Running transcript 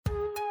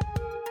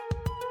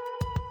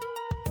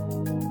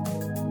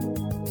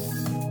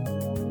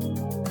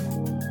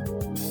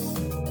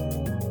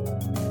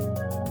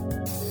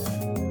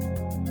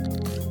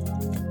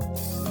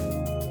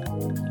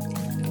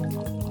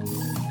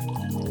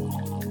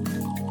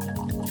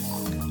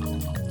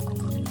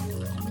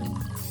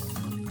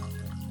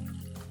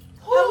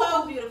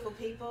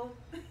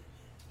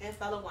and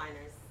fellow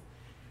winers.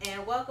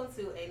 And welcome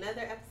to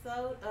another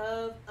episode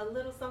of A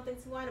Little Something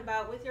to Wine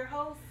About with your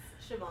hosts,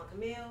 Siobhan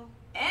Camille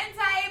and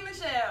Ty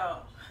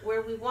Michelle.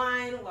 Where we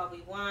wine while we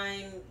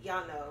wine.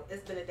 Y'all know,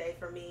 it's been a day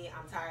for me.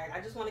 I'm tired.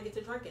 I just want to get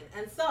to drinking.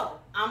 And so,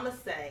 I'm going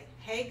to say,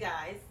 hey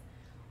guys,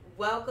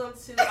 welcome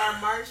to our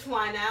March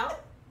Wine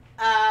Out.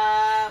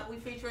 We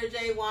featuring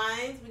J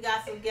Wines. We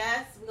got some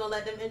guests. We're going to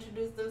let them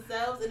introduce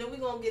themselves. And then we're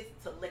going to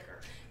get to liquor.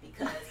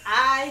 Because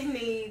I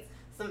need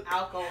some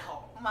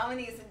alcohol. Mama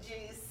needs some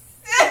juice.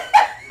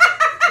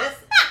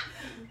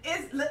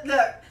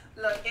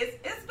 Look,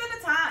 it's been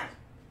a time.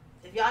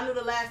 If y'all knew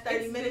the last 30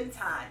 it's minutes,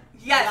 time.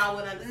 Yes, y'all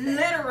would understand.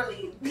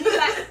 Literally,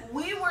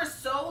 we were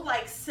so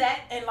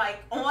set and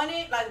on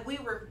it, we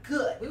were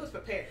good. We was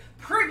prepared,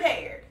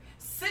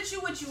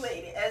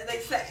 situated, as they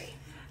say.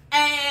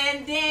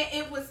 And then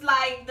it was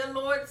the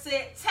Lord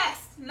said,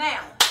 "Test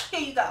now. Here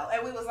you go."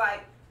 And we was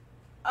like,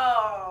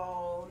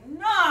 "Oh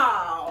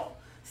no."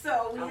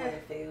 So I would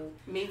have failed.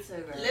 Me too,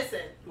 girl.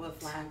 Listen, with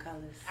flying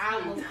colors. I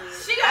almost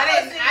did.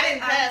 I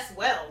didn't pass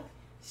well.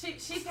 She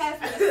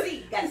passed with a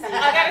C.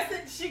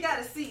 She got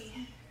a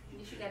C.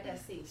 She got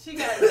that C. She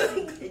got a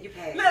C. Did you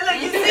pass?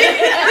 Look, you see?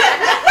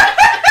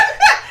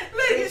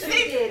 Look, you see?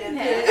 You did.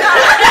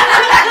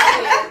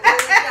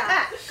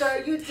 Girl,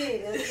 you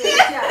did.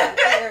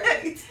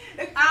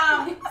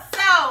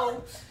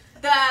 So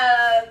the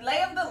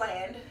lay of the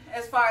land,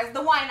 as far as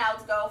the wine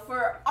outs go,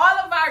 for all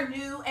of our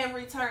new and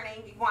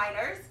returning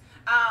winers,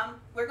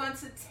 we're going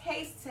to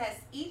taste test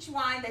each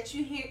wine that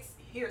you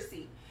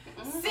see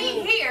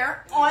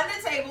here on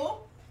the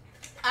table.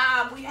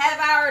 We have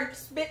our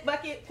spit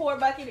bucket, pour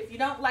bucket. If you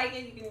don't like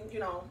it, you can,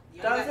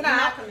 dump it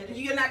out.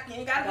 You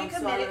gotta be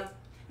committed.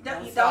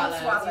 You don't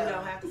swallow. You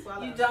don't have to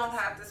swallow. You don't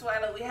have to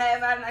swallow. We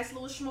have our nice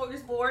little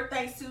smorgasbord,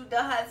 thanks to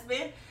the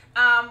husband.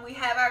 We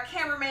have our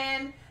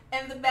cameraman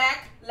in the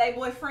back. Lay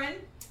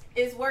boyfriend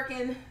is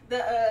working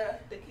the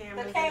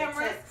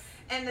cameras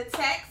and the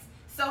text.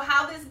 So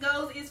how this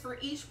goes is for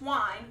each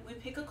wine, we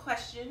pick a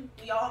question,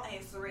 we all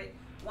answer it.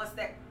 Once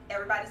that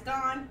everybody's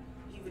gone,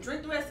 you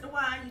drink the rest of the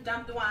wine, you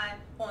dump the wine,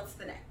 on to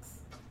the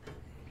next.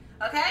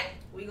 Okay?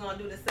 We're going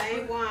to do the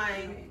same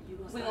wine.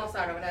 We're going to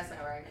start over. That's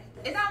not right.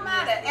 It don't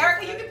matter.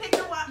 Erica, you can pick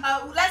the wine.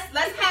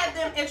 Let's have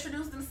them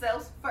introduce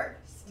themselves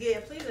first. Yeah,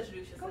 please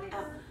introduce yourself.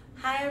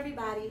 Hi,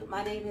 everybody.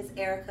 My name is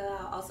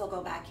Erica. I also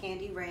go by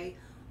Candy Ray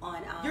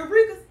on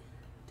Eureka's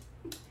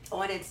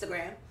on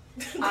Instagram.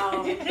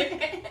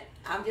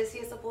 I'm just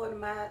here supporting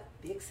my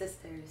big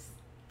sisters.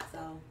 So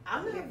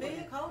I'm not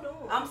big. Hold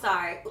on. I'm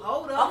sorry.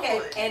 Hold on.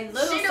 Okay, and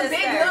little she's sister. the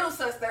big little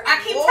sister.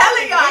 I keep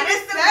telling y'all,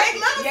 this is the big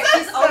little sister.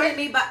 She's older than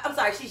me by. I'm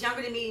sorry, she's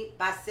younger than me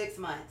by 6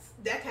 months.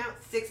 That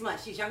counts. 6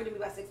 months. She's younger than me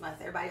by 6 months.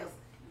 Everybody else.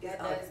 That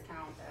does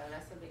count though.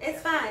 That's a big.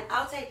 It's fine.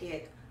 I'll take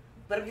it.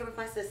 But I'm here with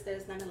my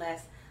sisters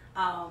nonetheless.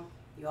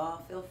 You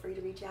all feel free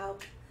to reach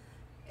out.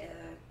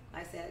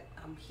 Like I said,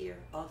 I'm here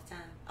all the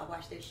time. I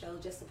watch their show,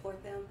 just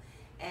support them.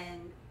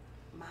 And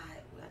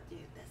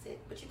that's it.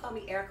 But you call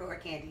me Erica or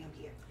Candy, I'm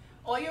here.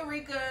 Or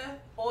Eureka,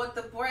 or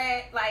the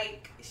bread,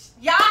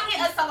 y'all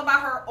hear us talk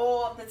about her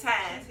all the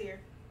time. She's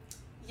here.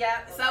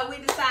 Yeah, so we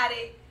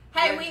decided,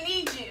 hey, we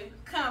need you.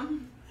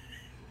 Come.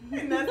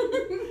 And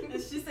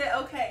she said,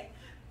 okay.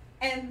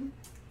 And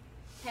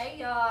hey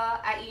y'all,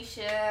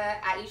 Aisha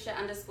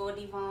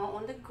 _Devon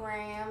on the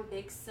gram,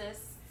 big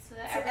sis to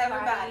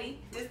everybody.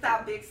 This is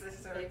our big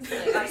sister. Big sis.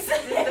 This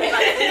is the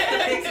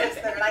big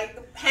sister.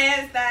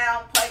 Hands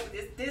down, play with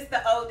this. This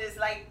the oldest.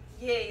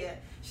 Yeah.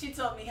 She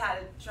taught me how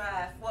to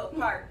drive. What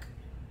park?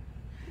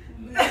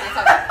 She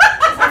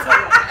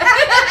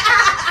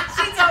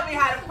taught me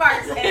how to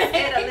park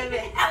instead of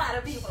living hell out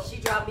of people. She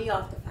dropped me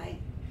off to fight.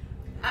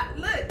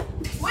 Look,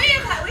 we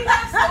have stories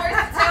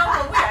to tell,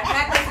 but we are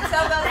not going to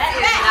tell those. That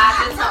is not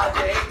the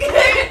topic.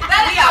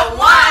 We are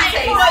wine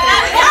tasting.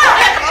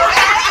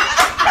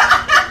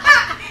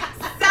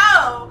 So,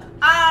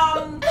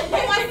 who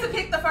wants to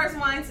pick the first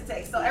wine to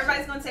taste? So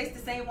everybody's going to taste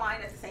the same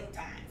wine at the same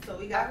time. So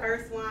we got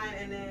first wine,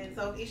 and then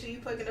Isha, you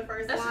picking the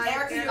first wine.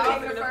 Erica, you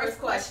picking the first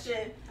question.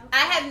 Okay.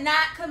 I have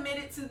not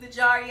committed to the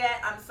jar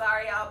yet. I'm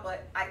sorry, y'all,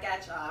 but I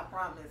got y'all. I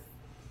promise.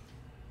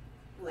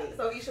 Wait.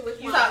 So Isha, which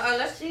one?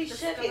 Unless she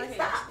shook it,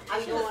 stop. I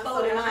should have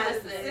folded mine in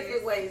listen.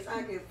 specific ways so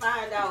I can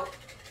find out.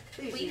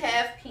 We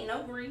have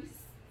Pinot Gris.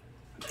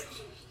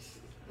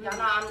 Y'all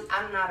know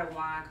I'm not a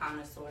wine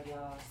connoisseur,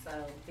 y'all, so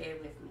bear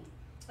with me.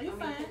 Are you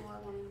fine?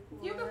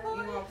 You can pour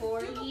it. You want to pour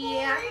it?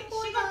 Yeah.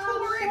 She gonna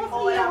pour it.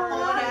 Pour it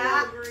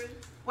out.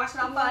 Watch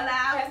it all fall out.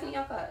 Pass me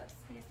your cups.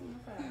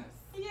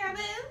 Yeah,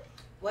 man.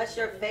 What's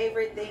your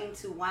favorite thing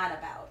to whine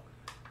about?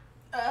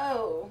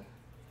 Oh,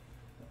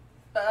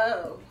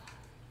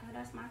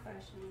 that's my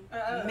question.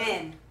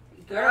 Men.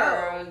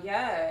 Girl,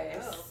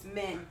 yes. Oh.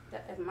 Men.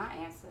 That is my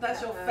answer.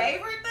 That's your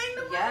favorite thing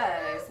to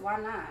Yes. Why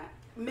not?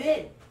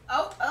 Men.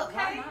 Oh, Why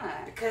okay.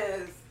 not?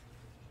 Because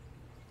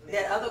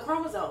that other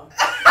chromosome.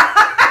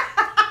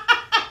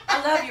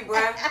 I love you,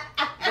 bruh.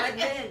 But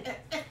men.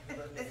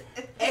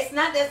 It's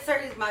not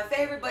necessarily my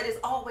favorite, but it's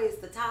always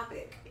the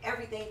topic.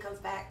 Everything comes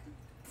back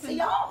to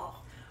y'all.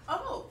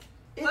 Oh,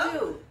 It well,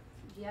 do.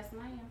 Yes,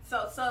 ma'am.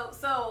 So,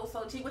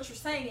 G, what you're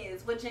saying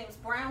is what James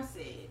Brown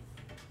said.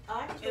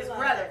 I just It's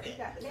realized relevant. You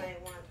got the same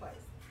wine twice.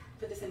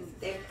 Put this in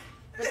there.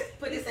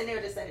 Put this in there.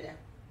 Just set it down.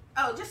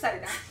 Oh, just set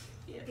it down.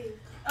 Yeah.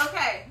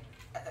 Okay.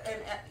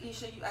 And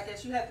Isha, I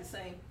guess you have the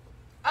same.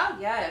 Oh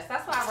yes,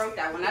 that's why I wrote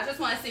that one. I just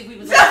want to see if we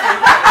was on the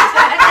same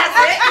page. That's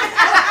it.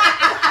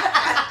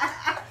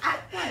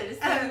 Wanted to see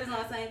if we was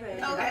on the same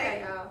page.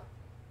 Okay. Y'all.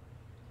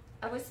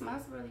 Oh, it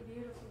smells really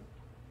beautiful.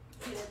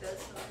 Yeah,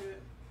 that's so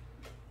good.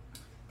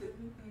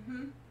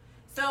 Mm-hmm.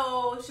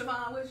 So,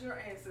 Siobhan, what's your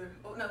answer?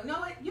 Oh no, you know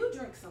what? You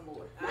drink some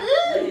more. I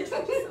did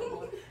drink some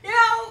more. You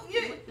know,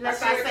 you. Let's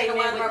That's not say the men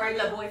one with where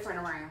the boyfriend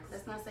around.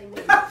 Let's not say men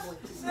with the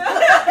boyfriend.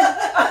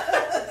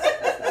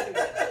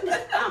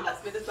 I almost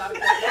spit this out of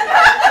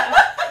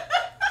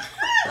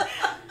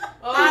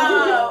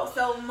Oh,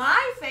 so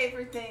my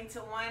favorite thing to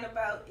whine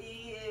about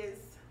is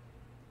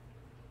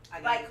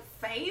like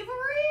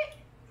favorite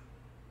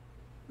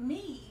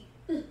me.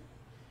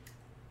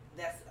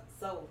 That's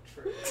so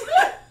true.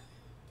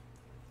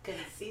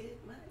 Conceited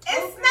much?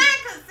 It's not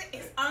because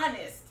it's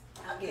honest.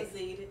 I'm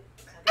conceited.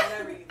 I got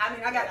every. I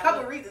mean, I got a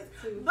couple reasons,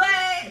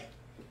 but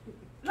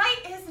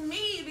like it's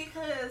me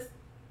because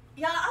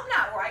y'all, I'm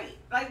not right.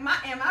 Like my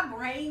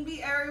brain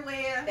be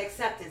everywhere.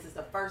 Acceptance is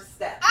the first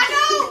step. I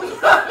know.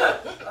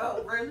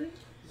 Oh, really?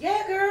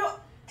 Yeah, girl.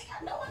 I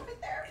know I'm in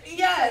therapy.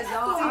 Yes.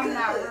 Y'all, I'm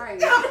not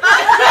right.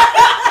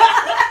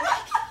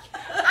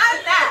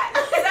 I'm not.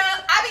 So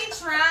I be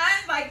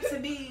trying like to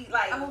be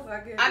like. Oh my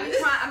goodness. I be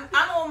trying.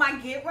 I'm on my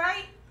get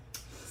right.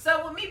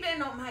 So with me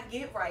being on my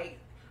get right,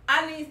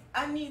 I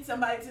need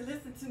somebody to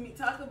listen to me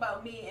talk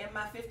about me and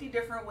my 50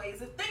 different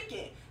ways of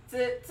thinking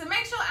to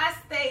make sure I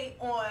stay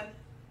on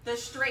the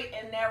straight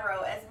and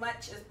narrow as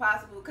much as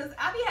possible because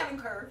I be having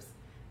curves,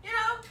 you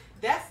know.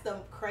 That's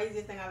the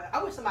craziest thing I've ever.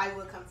 I wish somebody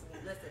would come to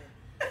me. Listen,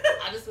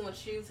 I just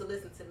want you to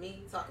listen to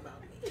me talk about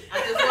me. I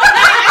just want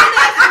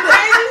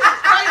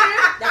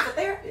That's a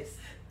therapist.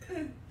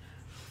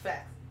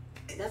 facts.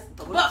 That's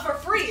But for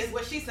free is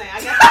what she's saying.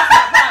 I guess that's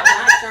not a problem.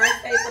 my insurance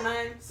pays for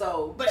mine,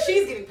 so But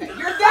she's getting paid.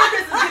 Your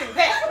therapist is getting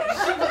paid.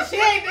 She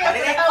ain't there but for it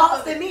the ain't help of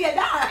costing it. me a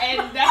dime.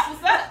 And that's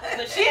what's up.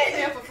 But she ain't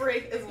there for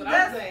free is what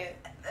I'm saying.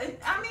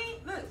 I mean,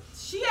 look,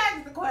 she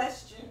asked the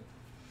question.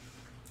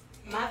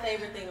 My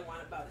favorite thing to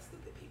whine about is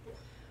stupid people.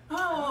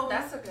 Oh,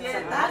 That's a good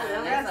yeah, one.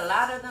 There's a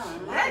lot of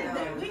them.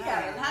 We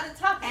got a lot of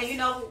topics. And you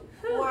know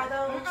who are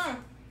those? Mm-mm.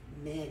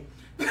 Men.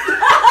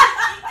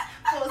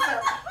 Full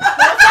circle.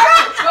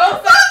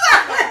 Y'all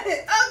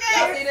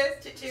Okay. see this?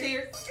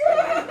 Cheers.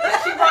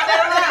 She brought that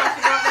around.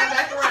 She brought that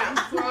back around.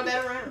 She brought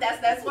that around.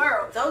 That's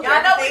world. Told you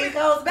Y'all know everything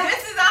goes back.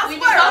 This is our We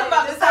swirl. just talked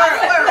about This the is our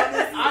swirl. swirl.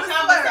 This is Our the swirl.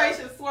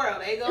 conversations swirl.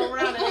 They go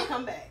around and they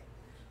come back.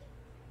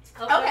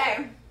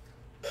 Okay.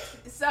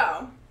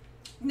 So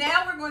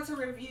now we're going to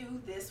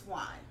review this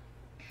wine.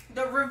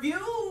 The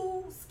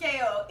review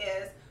scale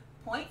is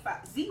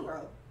 0.5,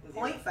 0,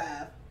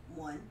 0.5,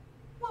 1,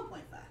 1.5.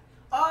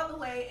 All the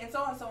way and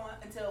so on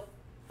until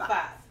 5.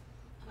 Five.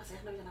 I say,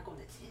 I know you're not going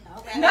to 10.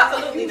 Okay. No,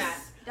 absolutely not.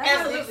 That's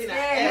Absolutely not.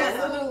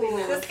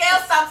 Absolutely The not. scale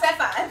stops at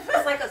 5.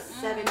 It's like a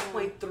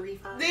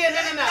 7.35. Yeah, no.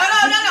 No.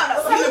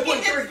 It's 0.5.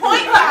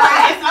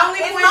 It's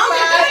only It's 0.5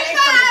 only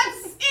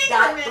 0.5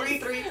 Dot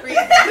increments. 333. Only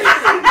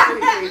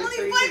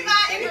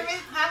 0.5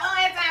 increments. I don't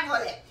have time for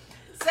that.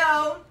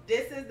 So,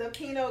 This is the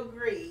Pinot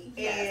Gris.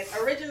 Yes.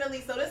 And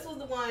originally, so this was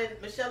the one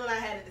Michelle and I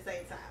had at the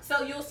same time.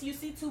 so you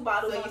see 2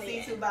 bottles So on you see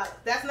the 2 end. bottles.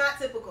 That's not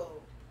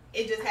typical.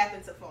 It just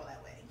happened to fall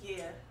that way.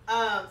 Yeah.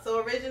 So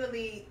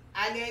originally,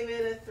 I gave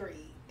it a 3,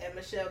 and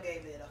Michelle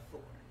gave it a 4.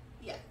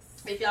 Yes.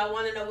 If y'all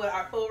want to know what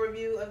our full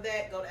review of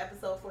that, go to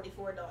episode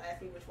 44. Don't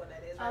ask me which one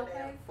that is right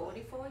now. Okay,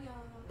 44 y'all.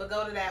 But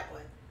go to that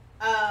one.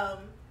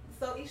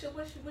 So Isha,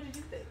 what did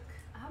you think?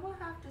 I would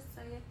have to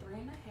say a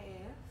 3.5.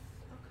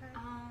 Okay.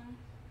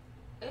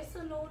 It's a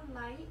little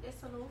light.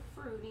 It's a little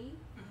fruity,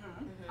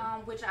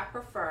 Mm-hmm. which I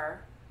prefer.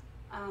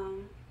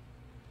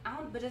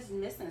 But it's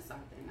missing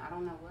something. I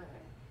don't know what.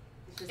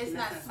 It's just It's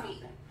not missing sweet.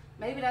 something.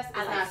 Maybe that's I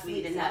it's like not sweet.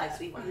 sweet I enough. like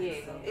sweet wine.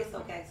 Yeah. So it's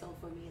okay. So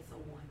for me, it's a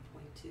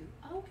 1.2.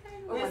 Okay.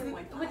 Or Well,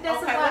 1.5. but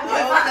that's Okay, about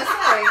well, what I'm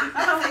saying.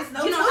 There's no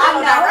You know, two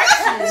I'm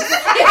directions.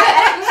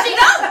 She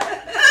knows.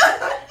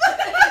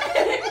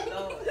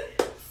 Lord.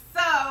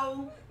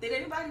 So, did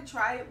anybody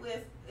try it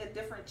with a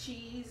different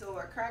cheese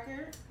or a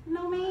cracker?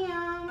 No,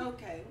 ma'am.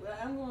 Okay, well,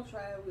 I'm gonna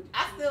try it with.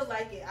 I still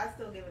like it. I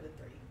still give it a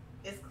 3.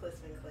 It's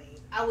crisp and clean.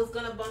 I was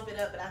gonna bump it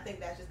up, but I think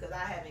that's just because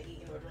I haven't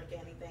eaten or drank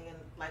anything in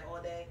like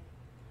all day.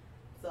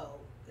 So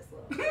it's a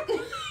little.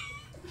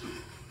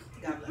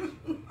 God bless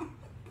you.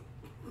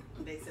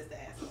 Big sister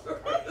asshole.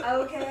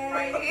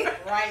 Okay.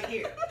 Right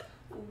here.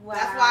 Wow.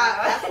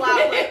 That's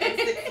why I went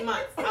in 6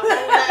 months. I won't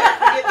let her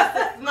forget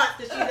the 6 months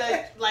that she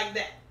does like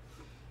that.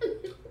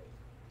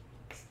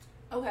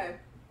 Okay,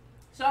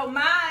 so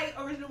my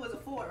original was a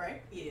 4,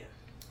 right? Yeah.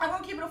 I'm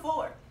gonna keep it a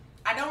 4.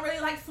 I don't really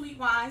like sweet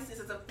wines. This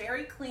is a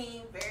very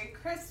clean, very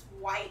crisp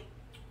white.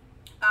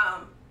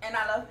 And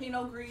I love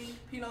Pinot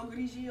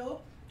Grigio.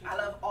 I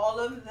love all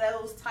of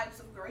those types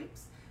of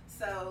grapes.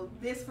 So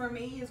this for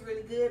me is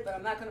really good, but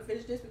I'm not gonna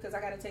finish this because I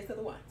got a taste of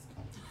the wines.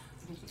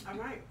 All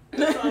right.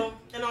 So,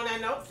 and on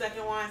that note,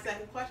 second wine,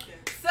 second question.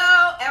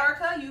 So,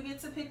 Erica, you get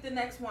to pick the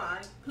next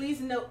wine. Please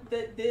note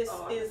that this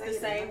is the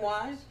same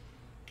wine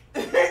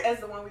as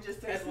the one we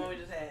just tasted. That's the one we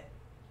just had.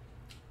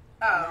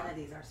 None of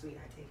these are sweet.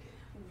 I take it.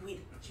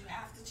 You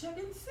have to check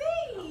and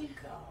see.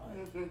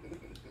 God.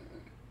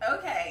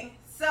 Okay.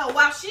 So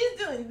while she's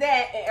doing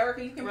that, and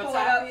Erica, you can pour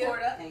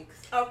it up.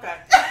 Thanks. Okay.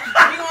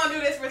 We're going to do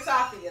this for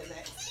Sophia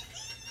next.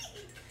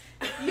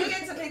 You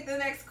get to pick the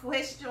next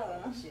question.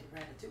 Shit,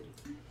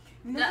 ratatouille.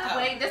 No,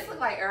 wait, this looks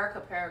like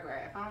Erica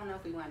paragraph. I don't know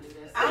if we want to do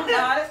this. I don't know.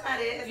 That's not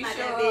it. It's You not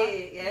sure? that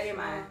big. Yeah, you're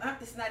mine.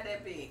 It's not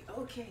that big.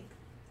 Okay.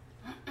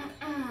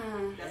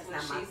 That's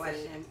not my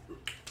question.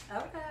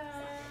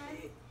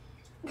 Okay.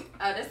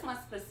 Oh, this one's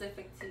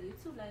specific to you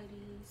two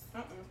ladies.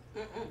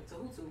 To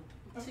who to?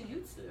 To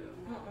you two.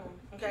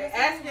 Okay,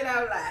 ask it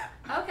out loud.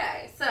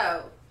 Okay,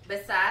 so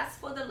besides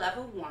for the love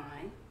of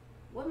wine,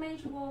 what made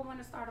you all want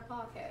to start a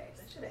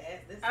podcast? I should have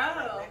asked this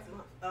Oh. next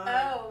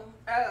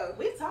month.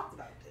 We've talked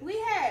about this. We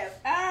have.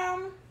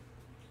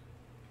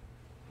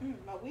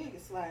 My wig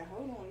is sliding.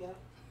 Hold on, y'all.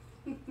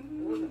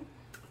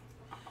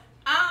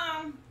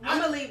 I'm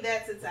gonna leave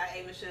that to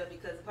Ty Michelle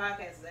because the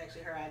podcast is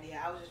actually her idea.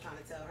 I was just trying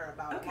to tell her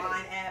about a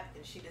wine app,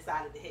 and she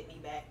decided to hit me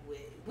back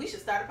with, we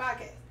should start a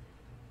podcast.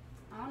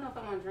 I don't know if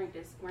I want to drink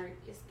this.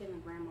 It's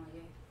giving grandma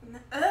yay.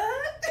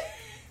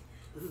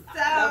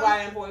 That's why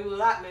I didn't pour you a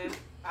lot, man.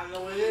 I don't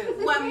know what it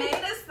is. What made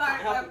us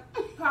start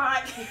the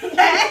podcast?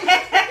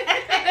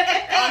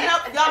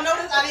 Y'all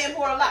notice I didn't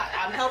pour a lot.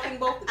 I'm helping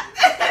both of you.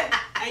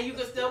 And you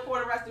can still pour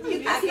the rest of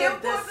you. I still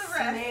give the pour the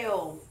rest.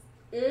 smell.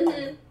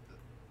 Mm-hmm.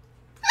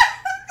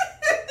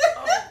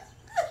 Oh,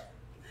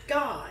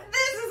 God.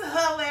 This is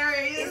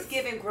hilarious. It's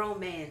giving grown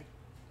man.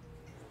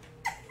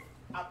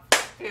 I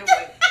can't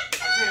wait.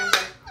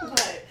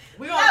 But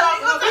we're gonna talk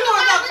about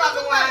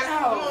the wine. We're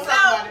gonna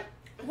talk about it.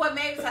 What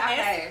made us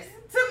Okay.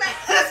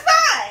 that's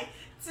fine.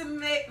 To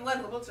make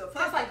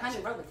Tastes like honey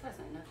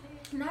Robitussin,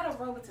 nothing. not a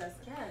Robitussin.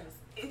 Yes.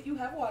 If you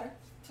have water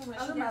to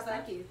rinse Oh, your yes, mouth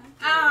out. thank you. Thank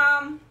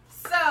you.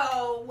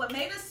 So what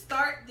made us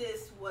start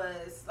this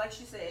was, like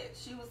she said,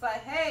 she was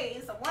like, hey,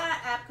 it's a wine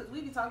app because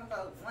we be talking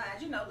about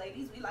wines. You know,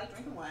 ladies, we like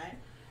drinking wine.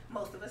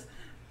 Most of us.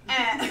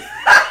 And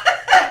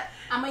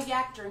I'm a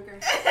yak drinker.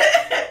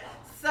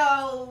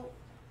 so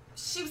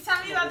she was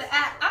telling me about the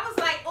app. I was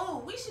like,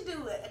 oh, we should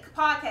do a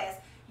podcast.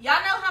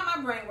 Y'all know how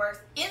my brain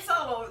works. It's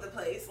all over the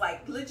place,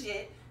 like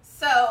legit.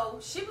 So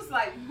she was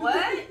like,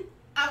 what?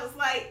 I was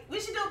like, we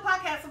should do a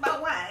podcast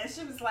about wine. And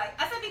she was like,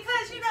 I said,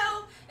 because, you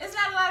know, there's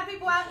not a lot of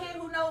people out here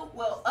who know,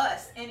 well,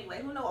 us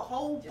anyway, who know a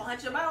whole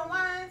bunch about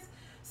wines.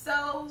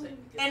 So,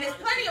 and there's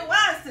plenty of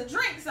wines to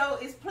drink, so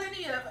it's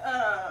plenty of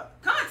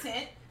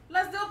content.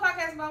 Let's do a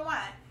podcast about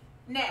wine.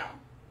 Now,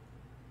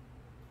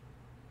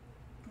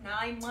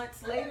 9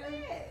 months later,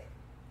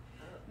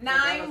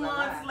 9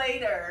 months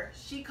later,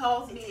 she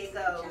calls me and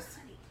goes,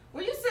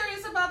 were you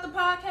serious about the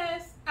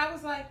podcast? I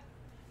was like,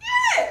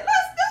 yeah,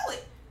 let's do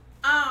it.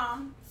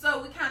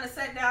 So we kind of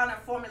sat down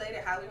and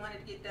formulated how we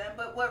wanted to get done.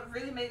 But what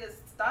really made us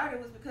start it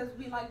was because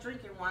we like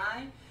drinking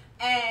wine.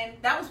 And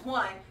that was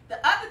one. The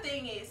other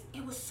thing is,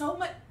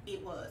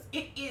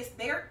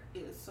 there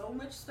is so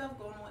much stuff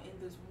going on in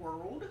this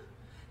world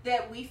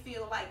that we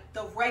feel like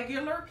the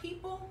regular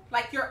people,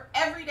 like your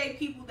everyday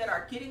people that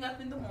are getting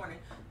up in the morning,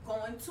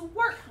 going to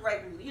work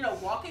regularly, you know,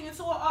 walking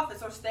into an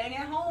office or staying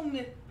at home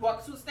and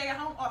walking to a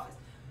stay-at-home office.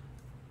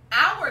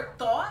 Our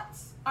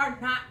thoughts are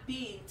not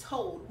being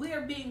told. We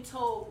are being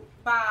told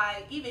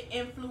by even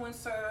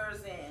influencers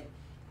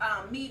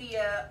and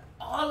media,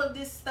 all of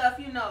this stuff,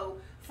 you know,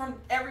 from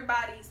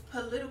everybody's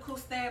political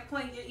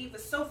standpoint. You're either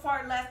so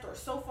far left or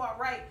so far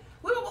right.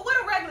 We're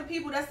the regular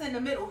people that's in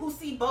the middle who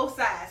see both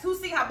sides, who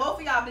see how both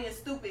of y'all being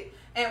stupid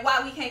and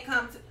why we can't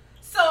come to.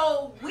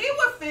 So we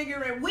were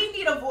figuring we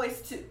need a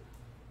voice too.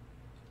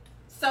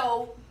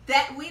 So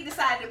that we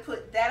decided to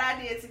put that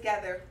idea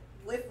together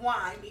with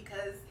wine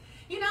because,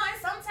 you know,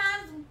 and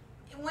sometimes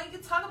when you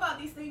talk about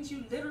these things,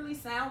 you literally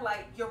sound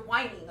like you're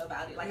whining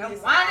about it. Like I'm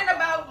whining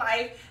about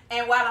life,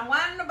 and while I'm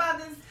whining about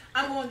this,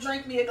 I'm going to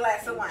drink me a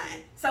glass of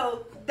wine.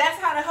 So that's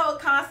how the whole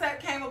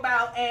concept came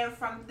about, and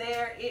from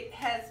there, it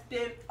has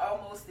been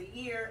almost a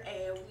year,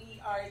 and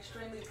we are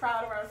extremely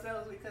proud of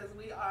ourselves because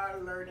we are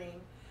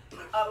learning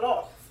a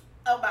lot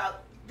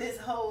about this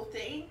whole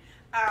thing.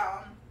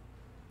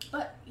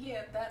 But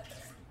yeah,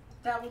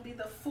 that would be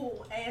the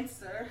full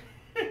answer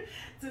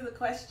to the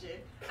question.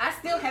 I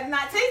still have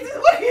not tasted.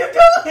 What are you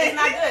doing? It's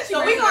not good. So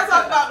we're going to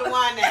talk about the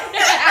wine now.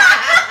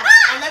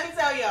 And let me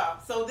tell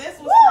y'all. So this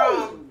was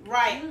from,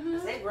 right.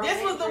 Mm-hmm.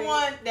 This was the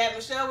one that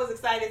Michelle was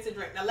excited to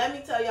drink. Now let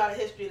me tell y'all the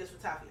history of this for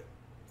Tapio.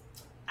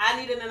 I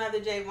needed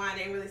another J wine.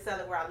 They didn't really sell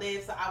it where I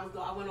live. So I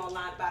went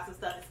online to buy some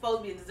stuff. It's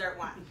supposed to be a dessert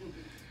wine.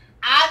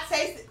 I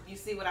tasted. You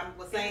see what I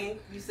was saying?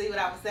 You see what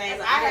I was saying?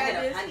 So I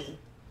had this. Honey.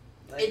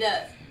 It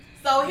does.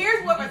 So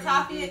here's what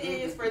Ratafia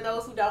is for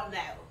those who don't know.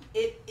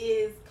 It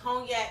is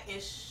cognac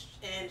and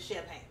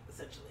champagne,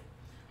 essentially,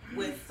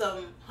 with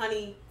some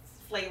honey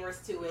flavors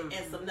to it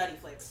and some nutty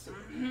flavors to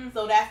it.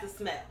 So that's the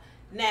smell.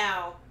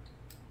 Now,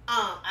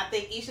 I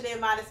think Isha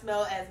didn't mind the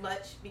smell as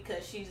much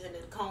because she's into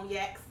the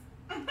cognacs.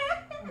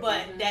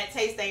 But that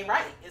taste ain't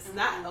right. It's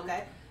not,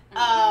 okay?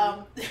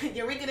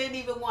 Eureka didn't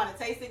even want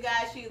to taste it,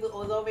 guys. She was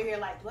over here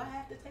like, do I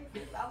have to taste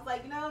this? I was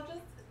like, just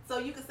so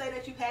you can say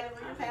that you've had it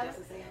on your palate.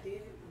 Just to say I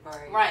did.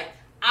 Right.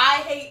 I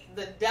hate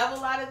the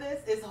devil out of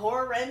this. It's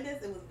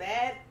horrendous. It was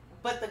bad.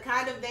 But the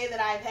kind of day that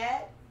I've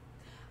had,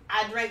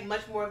 I drank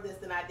much more of this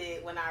than I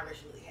did when I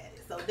originally had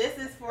it. So this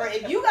is for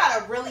if you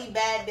got a really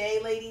bad day,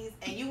 ladies,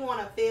 and you want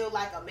to feel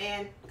like a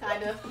man,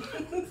 kind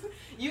of.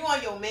 You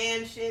on your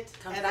man shit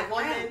Comes as back a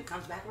woman. around.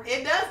 Comes back around.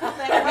 It does come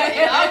back around.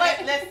 And I'm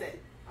like, listen.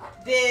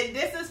 Then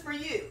this is for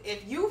you.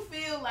 If you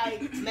feel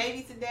like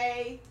maybe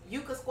today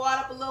you could squat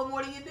up a little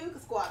more than you do,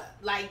 could squat up.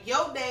 Like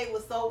your day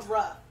was so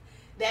rough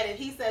that if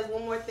he says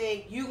one more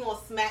thing, you gonna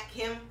smack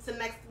him to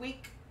next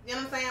week. You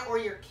know what I'm saying? Or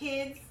your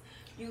kids.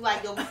 You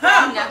like, yo, before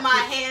I put my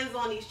hands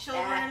on these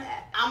children,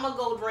 I'm gonna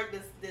go drink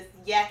this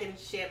yak and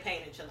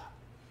champagne and chill out.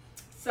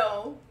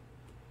 So,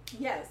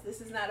 yes,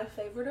 this is not a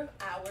favorite of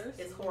ours.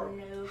 It's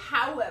horrible.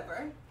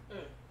 However,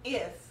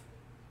 if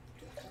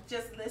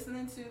just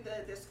listening to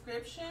the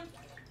description,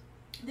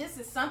 this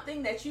is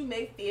something that you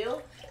may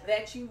feel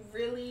that you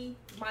really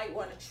might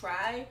want to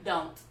try.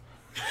 Don't.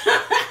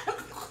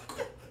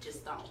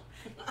 Just don't.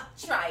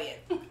 Try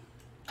it.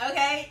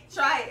 Okay?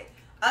 Try it.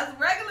 Us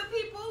regular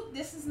people,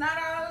 this is not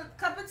our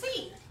cup of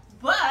tea.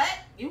 But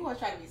You gonna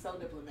try to be so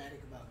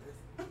diplomatic about this.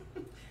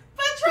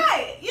 but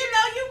try it. You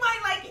might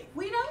like it.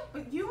 We don't,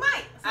 but you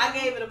might. So, I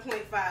gave it a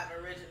 0.5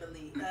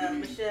 originally.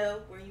 Michelle,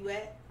 where you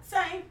at?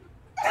 same.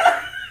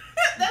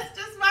 That's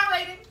just my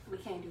rating. We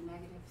can't do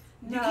negatives.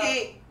 You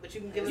can't, but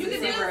you can give us You a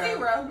can do zero. a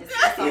zero. It's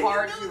a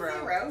hard You can do a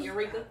zero.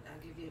 Eureka?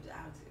 I'll give you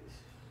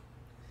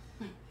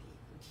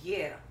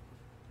yeah.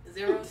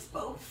 Zero? Just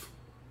both.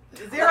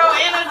 0 and a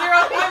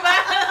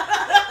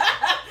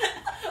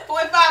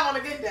 0.5 on a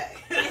good day.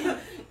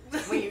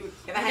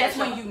 If I had That's a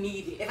when you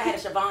need it. If I had a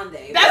Siobhan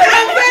day. That's what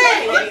I'm it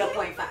saying. would be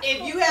a 0.5.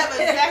 If you have a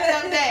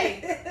jacked up day,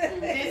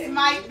 this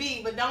might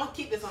be, but don't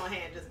keep this on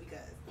hand just because.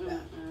 No.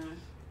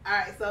 All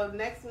right, so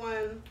next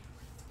one.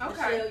 Okay.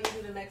 Michelle, you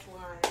do the next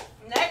one.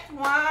 Next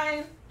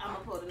one. I'm gonna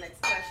pull the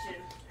next question.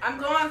 I'm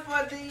going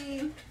for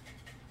the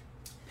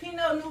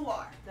Pinot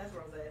Noir. That's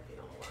Rosette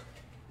Pinot Noir.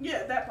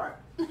 Yeah, that part.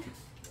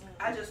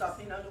 I just saw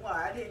Pinot Noir.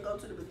 I didn't go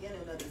to the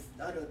beginning of this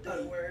other Oh,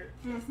 thing. word.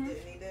 Mhm.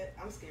 Didn't need that.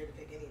 I'm scared to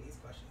pick any of these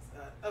questions.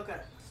 Okay.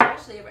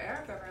 Especially if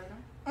Erica read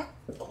them.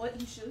 What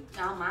you should?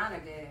 No, mine are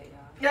good,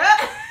 y'all. Yeah.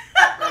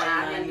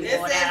 Mine This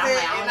before is it, that, I'm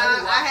like, and I don't know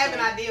who I have an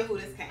watched idea who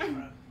this came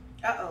from.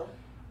 Uh-oh.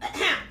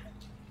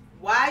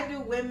 Why do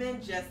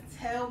women just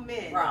tell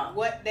men Wrong.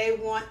 what they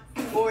want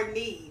or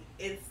need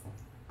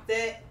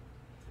instead?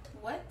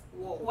 What?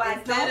 Why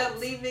instead of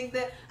leaving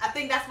the? I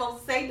think that's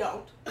supposed to say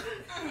don't.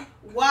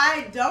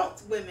 Why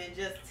don't women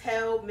just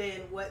tell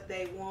men what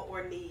they want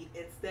or need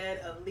instead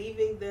of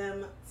leaving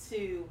them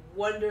to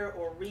wonder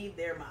or read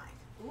their mind?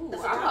 Ooh,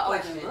 That's a I'm good an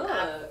question. open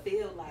I book.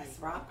 feel like That's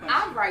rock.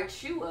 I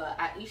write you a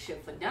Aisha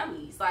for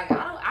dummies. Like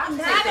I take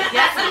the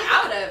guessing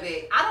out of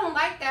it. I don't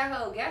like that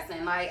whole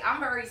guessing. Like I'm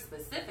very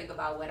specific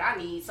about what I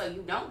need, so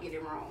you don't get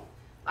it wrong.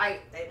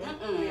 Like, I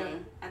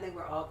think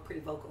we're all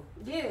pretty vocal.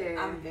 yeah.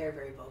 I'm very,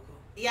 very vocal.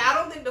 yeah, I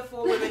don't think the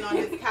 4 women on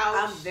this couch.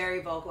 I'm very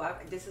vocal.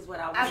 This is what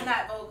I want. I'm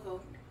not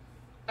vocal.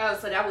 Oh,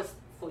 so that was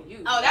for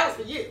you. Oh, that was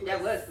for you.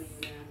 That was for you.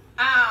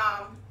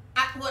 Yeah.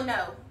 Well,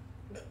 no.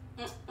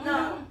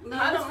 No, No,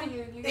 I it was don't. for you.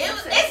 You It can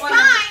was- say it's it.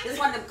 fine. This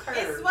one of them curves.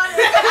 It's one.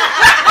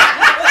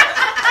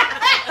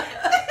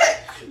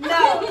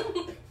 No,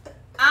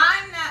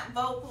 I'm not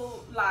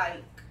vocal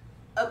like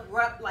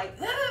abrupt, like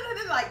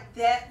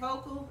that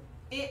vocal.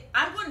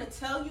 I'm going to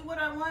tell you what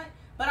I want,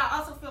 but I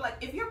also feel like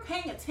if you're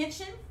paying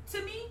attention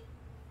to me,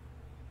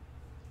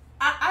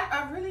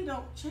 I really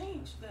don't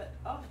change that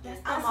often.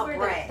 I'm That's a where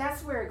brat.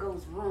 that's where it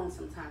goes wrong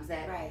sometimes.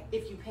 That Right.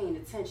 if you paying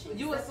attention,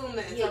 You assume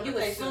the Yeah, you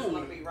interpretation is assume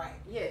going to it. be right.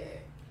 yeah.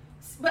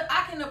 But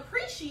I can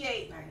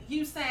appreciate Right.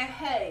 you saying,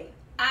 "Hey,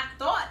 I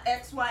thought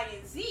X, Y,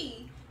 and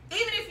Z."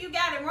 Even if you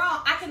got it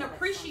wrong, I can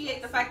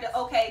appreciate the fact that,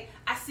 okay,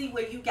 I see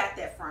where you got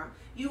that from.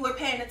 You were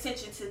paying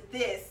attention to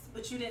this,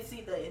 but you didn't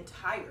see the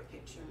entire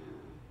picture.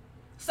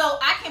 So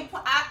I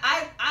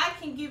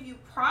can give you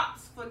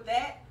props for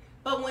that.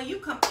 But when you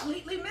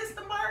completely miss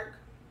the mark,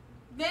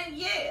 then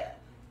yeah.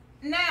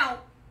 Now,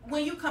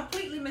 when you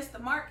completely miss the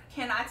mark,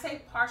 can I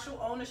take partial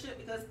ownership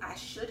because I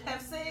should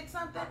have said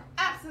something?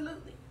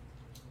 Absolutely.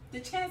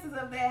 The chances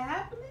of that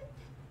happening?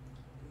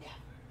 Never.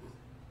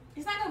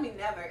 It's not gonna be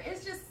never.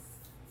 It's just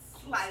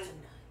slight.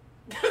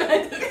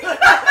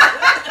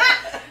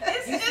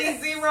 You see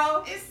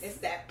zero? It's It's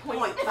that Point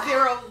point five.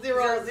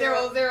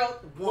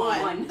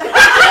 0.00001.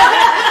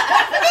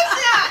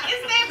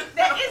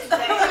 that is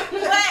that.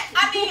 But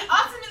I mean,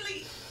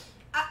 ultimately,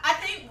 I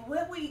think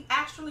what we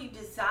actually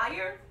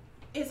desire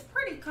is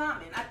pretty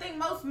common. I think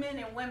most men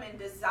and women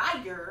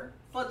desire,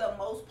 for the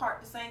most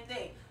part, the same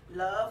thing: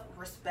 love,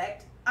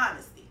 respect,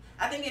 honesty.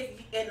 I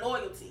think and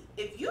loyalty.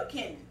 If you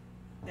can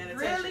And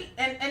really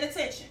and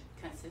attention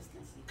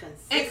Consistency. and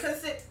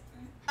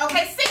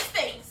okay, 6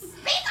 things.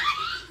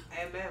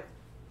 Amen.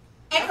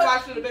 And That's why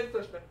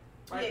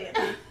Right.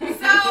 Yeah.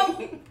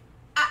 So,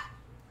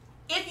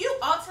 if you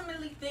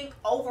ultimately think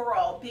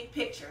overall, big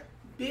picture,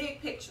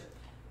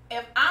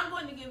 if I'm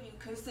going to give you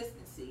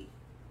consistency,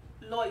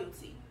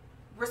 loyalty,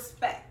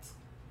 respect,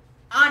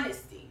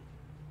 honesty,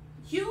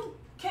 you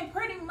can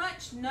pretty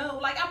much know,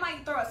 like I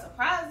might throw a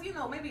surprise,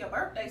 maybe a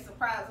birthday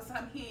surprise or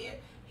something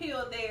here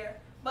or there,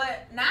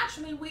 but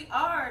naturally we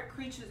are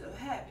creatures of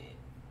habit.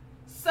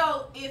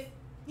 So if,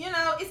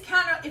 it's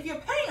kind of, if you're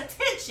paying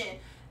attention,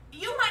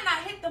 you might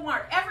not hit the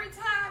mark every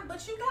time,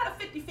 but you got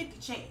a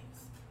 50-50 chance.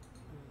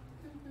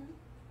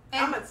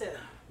 And I'm going to tell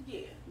you.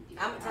 Yeah.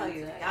 I'm gonna tell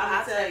you.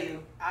 I'll tell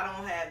you. I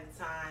don't have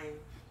the time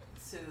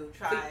to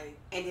try.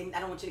 And then I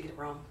don't want you to get it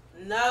wrong.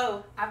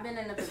 No. I've been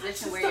in a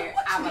position where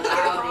I've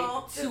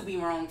allowed it to be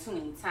wrong too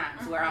many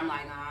times, where I'm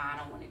like, I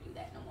don't want to do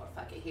that no more.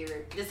 Fuck it.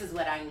 Here, this is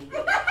what I need.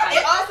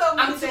 It also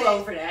I'm means too that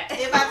old for that.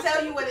 if I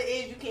tell you what it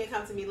is, you can't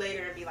come to me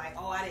later and be like,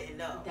 oh, I didn't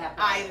know.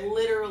 I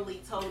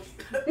literally told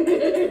you.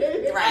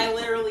 Right. I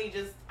literally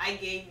I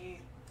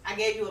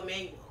gave you a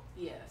manual.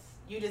 Yes.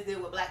 You just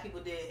did what black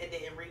people did and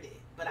didn't read it.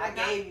 But I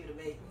gave you the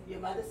manual. Your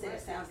mother said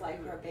it sounds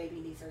like her baby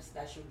needs her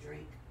special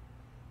drink.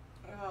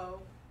 Oh,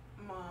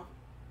 Mom.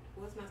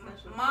 What's my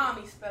special?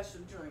 Mommy's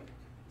special drink.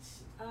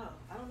 Oh,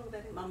 I don't know what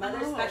that is. My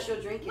mother's special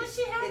drink What is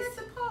she had it's,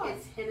 at the party?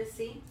 it's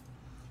Hennessy,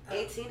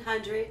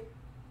 1800,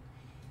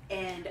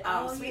 and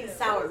Oh, sweet yeah. and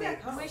sour What is that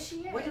mix. called? Where's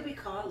she at? What do we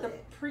call The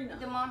it? prenup.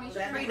 The mommy's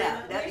That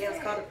prenup. That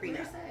is called a Where's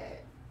prenup.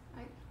 that?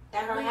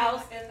 At her We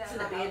house, in it's that in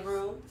the house.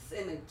 bedroom, it's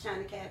in the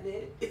china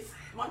cabinet. It's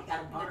mommy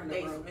got a bar in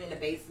the room, in the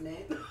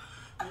basement.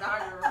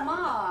 Not in the room.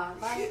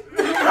 Mom, like,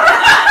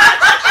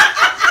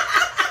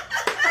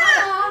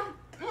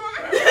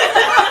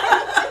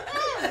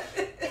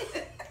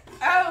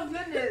 Oh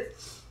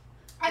goodness,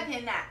 I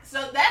cannot.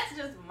 So that's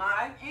just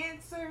my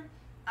answer.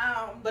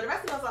 But the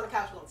rest of us on the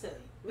couch gonna tell you.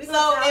 We So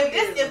gonna tell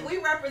you. if we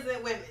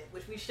represent women,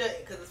 which we shouldn't,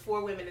 because it's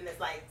 4 women and it's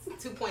like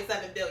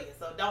 2.7 billion,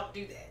 so don't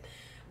do that.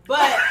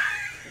 But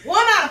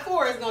 1 out of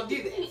 4 is gonna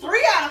do that.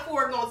 3 out of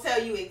 4 are gonna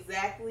tell you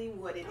exactly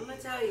what it I'm gonna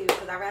is. tell you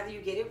because I'd rather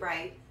you get it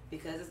right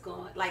because it's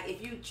going like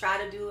if you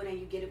try to do it and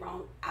you get it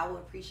wrong, I will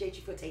appreciate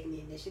you for taking the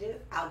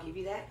initiative. I'll give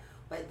you that.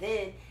 But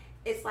then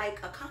it's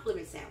like a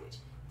compliment sandwich.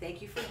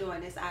 Thank you for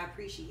doing this. I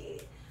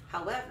appreciate it.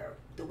 However,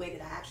 the way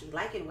that I actually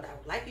like it, and what I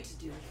would like you to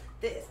do,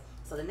 this.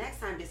 So the next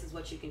time, this is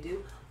what you can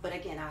do. But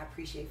again, I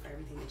appreciate for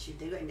everything that you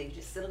do, and then you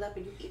just sit it up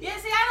and you eat it. Yeah,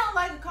 see, I don't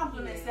like a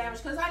compliment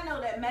sandwich because I know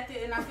that method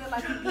and I feel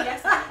like you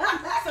BS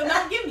me. So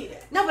don't give me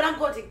that. No, but I'm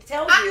going to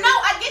tell you. I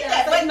know, I get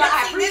that, So, but no,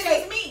 I see, this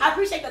appreciate is me. I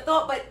appreciate the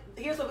thought, but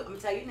here's what I'm gonna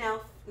tell you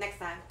now. Next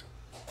time,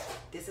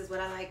 this is what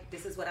I like.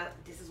 This is what I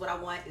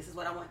want. This is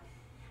what I want.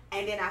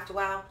 And then after a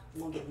while,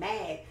 I'm gonna get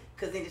mad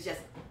because then it's just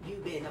you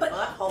being a But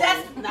butthole.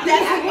 that's and,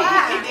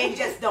 why. and then you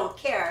just don't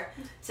care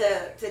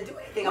to do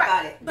anything Right.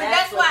 about it. But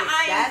that's why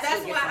what that's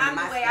gets why under I'm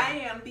my the way skin. I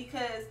am,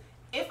 because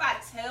if I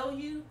tell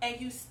you and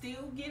you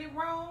still get it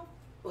wrong,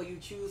 Or you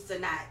choose to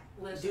not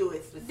do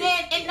it specifically.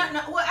 then it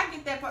no, well I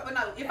get that part, but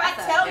no, if That's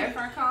I a tell you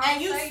different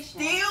and you conversation.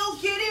 still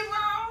get it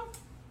wrong,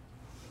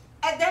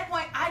 at that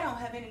point I don't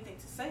have anything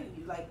to say to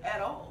you, like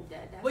at all.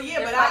 That's Well, a yeah,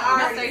 but different I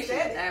already conversation said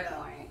at it, that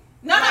though. point.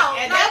 No, Like, no,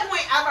 at no. that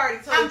point, I've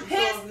already told I'm you.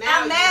 pissed. So now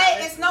I'm you mad.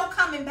 gotta It's no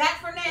coming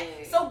back from that.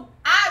 Yeah. So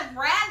I'd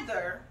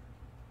rather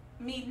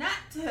me not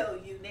tell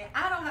you that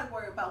I don't have to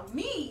worry about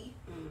me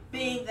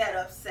being that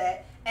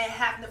upset and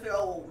having to feel,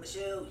 oh,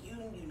 Michelle, you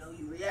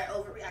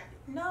overreacted.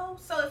 No.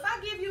 So if I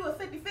give you a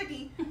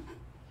 50-50,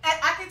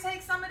 I can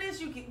take some of this.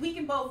 We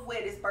can both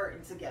wear this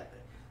burden together.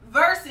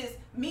 Versus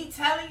me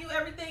telling you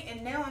everything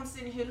and now I'm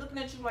sitting here looking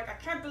at you like I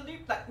can't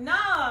believe. Like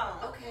no.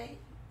 Okay,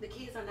 the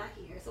kids are not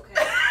here. It's okay.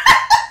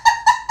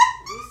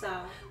 We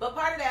saw. But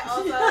part of that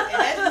also, and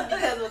that's just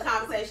because of a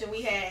conversation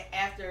we had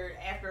after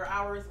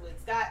hours with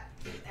Scott,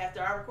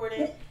 after our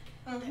recording.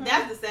 Mhm.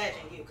 That's the sad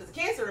thing, you, because the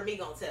Cancer in me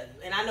gonna tell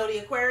you, and I know the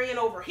Aquarian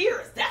over here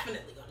is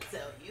definitely gonna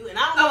tell you, and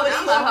I don't know Oh, what I'm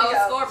he's a gonna whole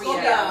tell. Scorpio.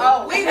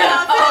 Oh, We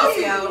gonna tell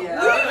you.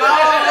 Yeah.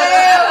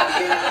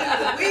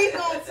 We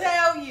gonna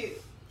tell you.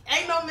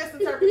 Ain't no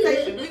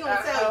misinterpretation. We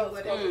gonna tell you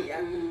what it is.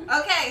 Mm-mm.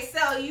 Okay,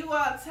 so you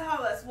all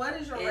tell us, what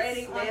is your It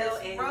rating on smell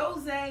this and-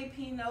 Rosé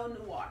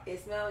Pinot Noir? It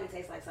smells and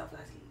tastes like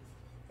sunflower seeds.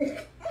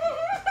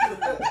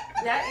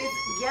 That is,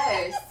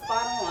 yes,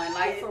 spot on,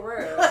 like for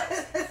real.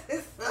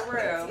 For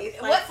real.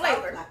 What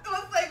flavor?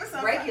 What flavor?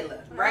 Sunflower? Regular.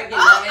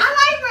 Regular. Oh, I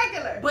like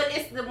regular. But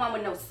it's the one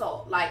with no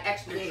salt, like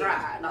extra Yeah,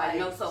 dry, like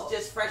no salt.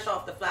 Just fresh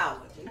off the flower.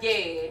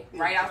 Yeah,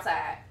 right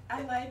outside.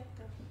 I like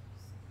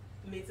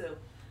Me too.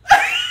 Yeah,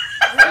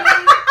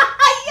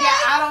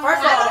 I don't First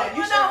of know. all,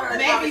 you should have heard the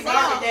maybe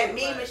conversation wrong, that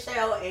me, but-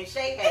 Michelle, and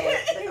Shay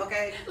had.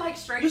 Okay, Like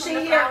straight you from should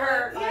the hear flower.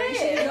 her. Like, you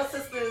should hear Yeah. your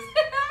sisters.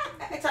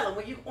 I tell them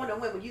when you on the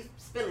wind, when you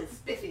spilling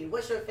spiffy.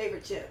 What's your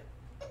favorite chip?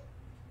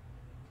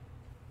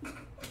 I'm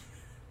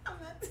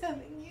not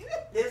telling you.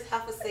 This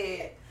heifer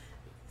said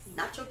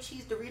nacho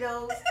cheese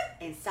Doritos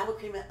and sour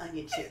cream and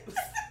onion chips.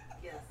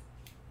 Yes.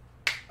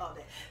 All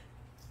day.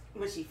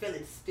 When she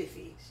feeling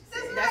spiffy, she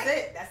said. That's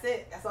it. That's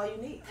it. That's all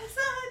you need. That's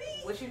all I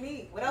need. What you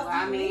need? What else Well,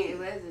 I do you mean, need? it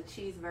was a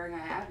cheeseburger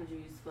and apple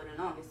juice for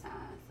the longest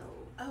time, so.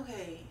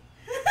 Okay.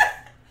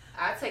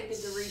 I take the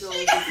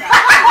Doritos.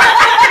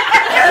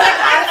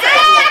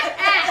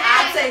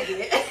 I take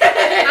it. I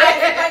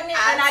was pregnant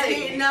and I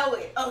didn't know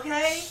it.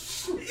 Okay.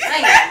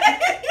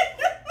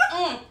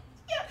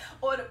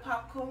 Or the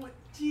popcorn with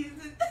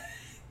Jesus.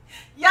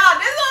 Y'all,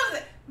 this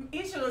was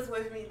Isha was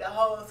with me the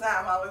whole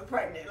time I was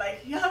pregnant.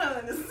 Like, y'all don't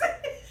understand.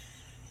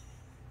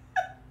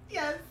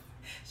 Yes.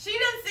 She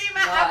didn't see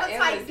my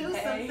appetite do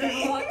something.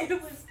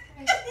 It was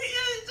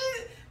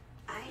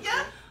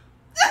Yeah.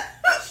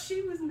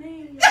 She was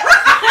mean.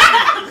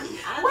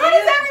 Why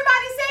does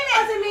everybody say that?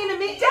 Wasn't mean to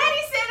me.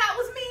 Daddy said I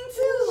was mean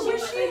too. She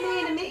wasn't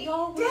mean to me.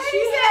 Y'all. Daddy She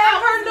said had I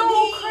her was little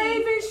mean.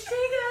 craving. She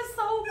got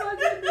so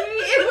fucking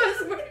mean. It was.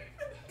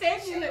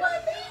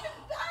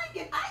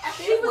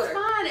 She was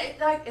fine.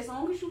 Like, as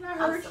long as you got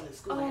her.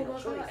 Oh my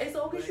God. As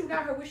long as you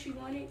got her what she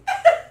wanted.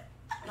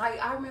 Like,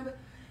 I remember,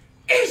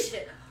 Isha,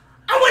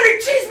 I want a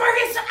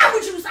cheeseburger. So I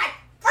would use like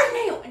right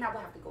now. And I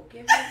would have to go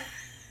get her.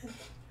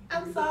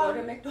 I'm Go sorry.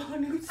 to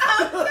McDonald's.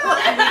 I'm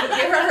And we would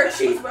give her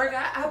cheeseburger,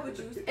 apple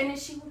juice, and then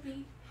she would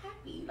be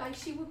happy. Like,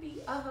 she would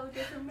be a whole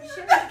different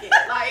machine again.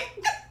 Like,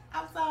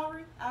 I'm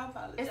sorry. I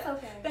apologize. it's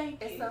okay.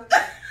 Thank It's you.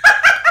 okay.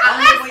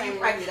 Only when you're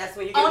pregnant. That's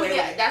when you get Only away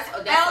with it. that's I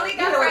only You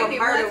got get away with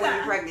pregnant murder one when time.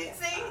 you're pregnant.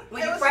 See?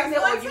 When It you're was pregnant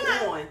just or one you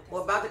time. on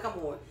or about to come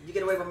on, you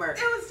get away with murder.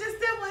 It was just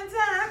that one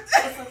time.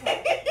 It's okay.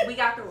 We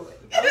got through it.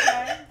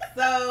 Okay,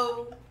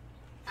 so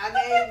I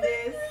gave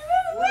this.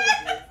 What is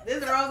this? This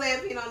is Rose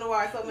and Pinot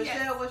Noir. So Michelle,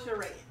 Yes. what's your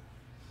rating?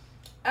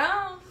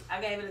 I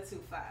gave it a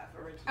 2.5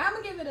 originally. I'm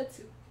gonna give it a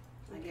 2.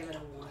 I give it a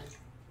 1.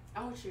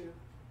 I want you.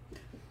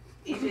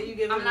 Isha, you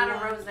give it I'm not a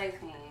 1? rose fan.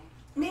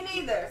 Me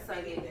neither. So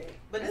you did.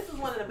 But this is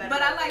one of the better.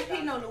 But I ones, like though.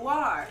 Pinot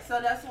Noir,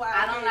 so that's why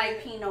I don't gave like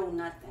it- Pinot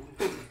nothing.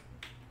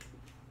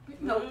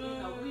 No,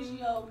 Pinot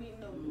Grigio,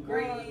 Pinot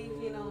Gris, Noir.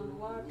 Pinot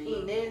Noir,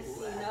 Penis.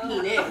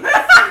 Pinot.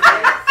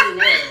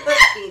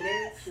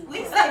 Penis. We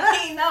say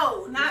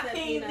Pinot, not You said Penis.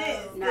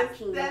 Pinot. Not That's-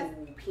 Pinot.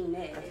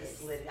 Penis. I just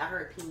slid it. I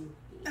heard peen.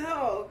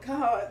 Oh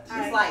God.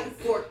 It's like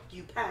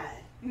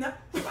porcupine. no.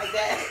 Like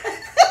that.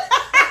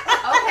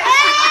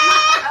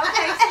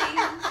 Okay,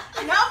 Steve.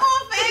 No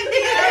more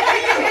fancy you.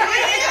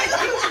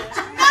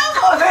 No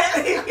more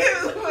fancy you.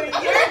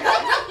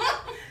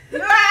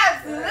 You're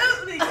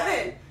absolutely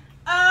good.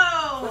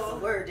 What's the Oh.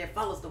 word that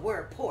follows the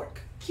word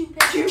pork? Cupid.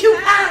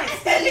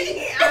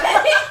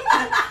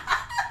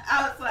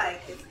 I was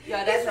like, Yo,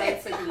 that's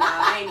right to me, y'all.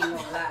 I ain't even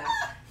gonna lie.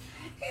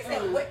 He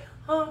said, what?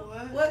 Huh?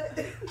 What?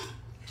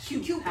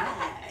 Cupid.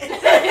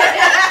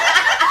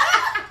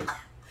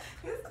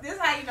 this is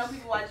how you know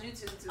people watch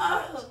YouTube too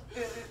Oh. much.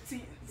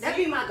 That'd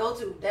be my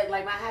go-to. That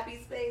like my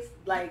happy space.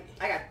 Like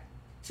I got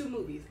 2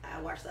 movies. I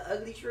watch The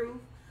Ugly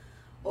Truth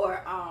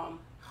or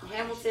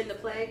Hamilton the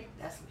play.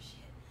 That's some shit.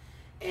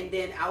 And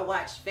then I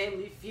watch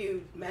Family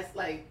Feud.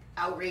 Like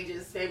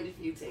outrageous Family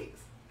Feud takes.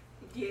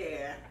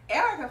 Yeah.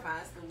 Erica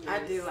finds the weirdest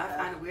I do. I stuff.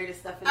 find the weirdest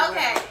stuff in the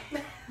Okay. world.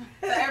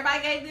 So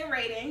everybody gave their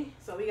rating.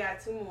 So we got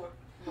 2 more.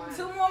 Wine.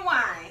 2 more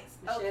wines.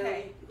 Michelle,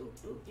 Okay.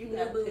 you No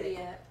got booty booty.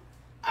 yet.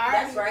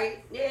 That's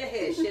right. Yeah,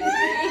 shit.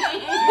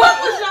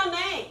 What was your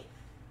name?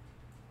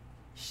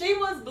 She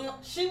was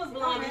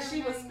blonde and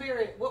she was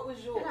spirit. What was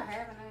yours? Did I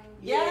have a name?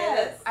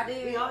 Yes. I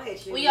did. We all had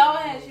shit. We all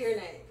had your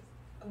names.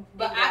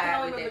 But It I can died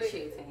only with remember that the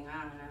shit thing. I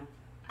don't know.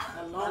 A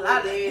A long lot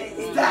of day.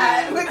 things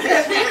died with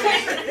that.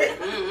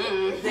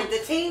 The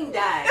team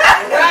died.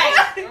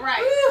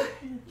 Right.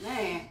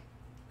 Man.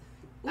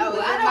 Ooh, Oh, is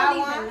it I my don't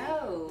wine? even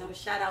know. Have a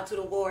shout out to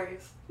the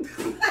Warriors.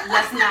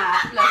 Let's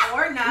not. Let's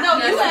Or not. No,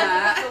 Let's you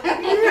not.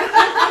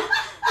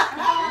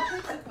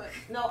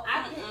 No,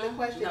 I picked the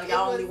question. You know, It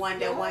y'all was only won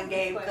that your one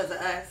game question. because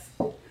of us.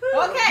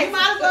 Okay, you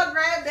might as well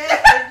grab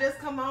that and just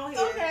come on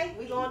here. Okay.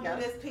 We gonna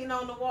do this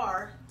Pinot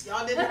Noir.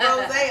 Y'all did the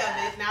rosé of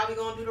it. Now we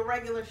gonna do the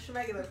regular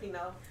schmegular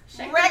Pinot.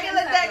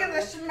 Regular,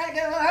 regular,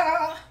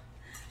 schmegular.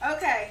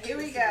 Okay, here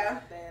we This is go.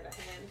 not bad, a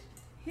hand.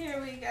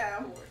 Here we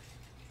go.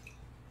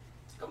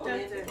 Come on,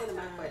 answer one of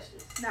my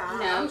questions. Nah,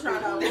 No. I'm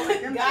trying to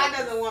avoid them. God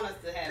doesn't want us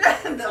to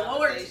have The Lord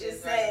conversations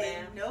just right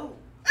said now. no.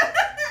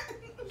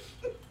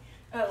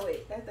 Oh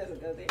wait, that doesn't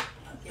go there.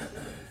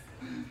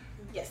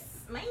 Yes,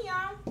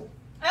 ma'am.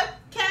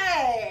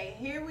 Okay,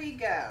 here we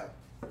go.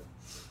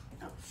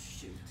 Oh,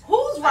 shoot.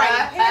 Who's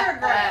writing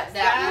paragraphs?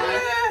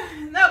 That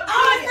guys? No,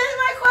 Oh, is this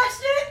my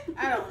question?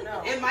 I don't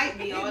know. It might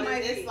be. It All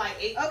might it's be. like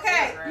 8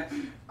 Okay. paragraphs.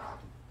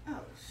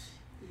 Oh,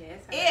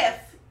 Yes. if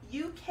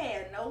you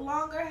can no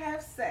longer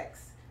have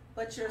sex,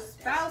 but your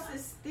spouse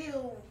is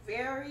still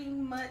very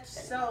much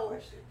so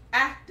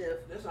active,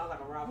 This sounds like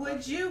a rob.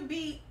 would you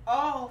be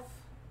off?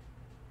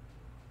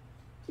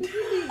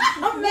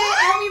 I'm mad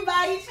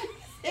everybody.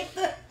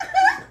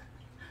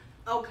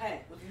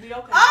 Okay. Would you be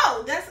okay?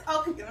 Oh, that's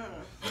okay.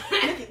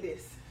 Look at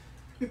this.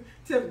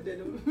 Tell me that.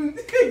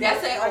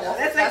 That's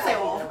it. That's it.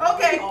 all.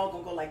 Okay. We all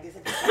gonna go like this.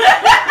 Watch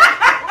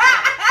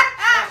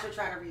her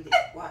try to read it.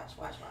 Watch.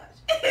 Look,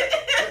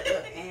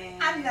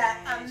 and I'm not.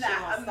 she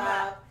gonna I'm stop,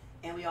 not.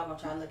 And we all gonna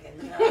try to look at it.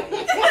 Look at her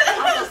eyes.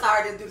 I'm so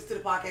sorry to do this to the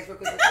podcast real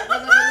quick. Look.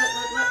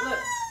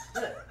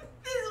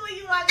 This is what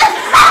you want.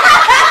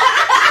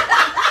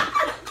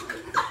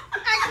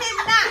 I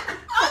cannot.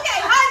 Okay,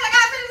 how is I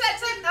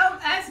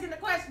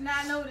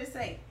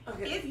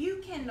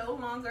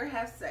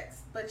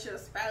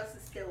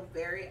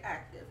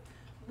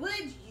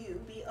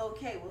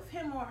okay with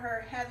him or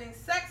her having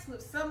sex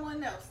with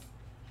someone else?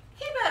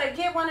 He better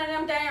get one of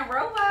them damn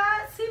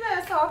robots. He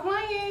better start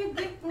playing,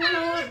 get one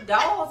of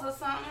dolls or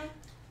something.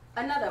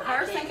 Another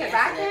person, because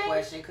I can't answer that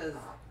question because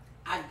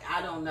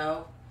I don't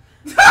know.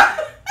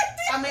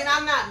 I mean,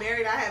 I'm not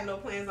married. I have no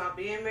plans on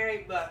being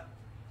married, but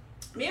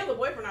me and the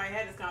boyfriend already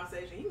had this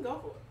conversation. You can go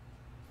for it.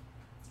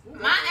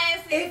 My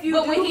answer is, If you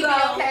but would he be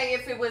okay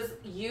if it was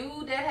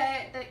you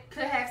that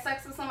could have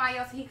sex with somebody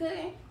else? He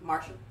couldn't.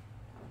 Marshall.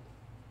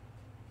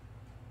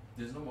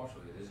 There's no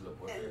Marshall here. There's the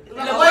boyfriend. The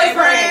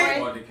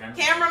boyfriend. Or the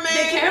Cameraman.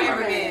 The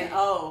cameraman.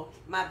 Oh,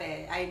 my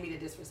bad. I didn't mean to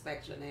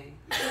disrespect your name.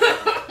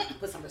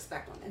 Put some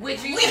respect on that. We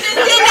just did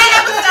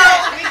that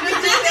episode. We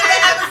just did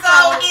that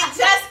episode. It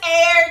just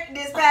aired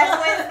this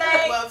past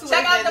Wednesday. Well,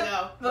 check out the.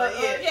 ago. But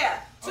yeah,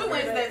 2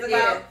 Wednesdays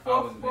ago.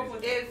 Yeah.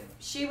 If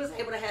she was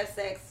able to have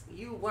sex,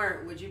 you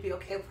weren't. Would you be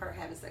okay with her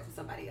having sex with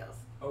somebody else?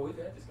 Oh, we've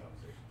had this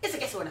conversation. It's a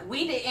guess or no.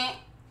 We didn't.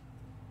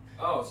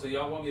 Oh, so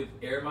y'all want me to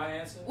air my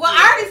answer? Well,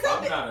 I already said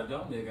I'm that. not a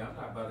dumb nigga. I'm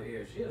not about to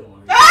air shit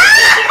on it.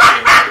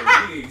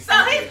 So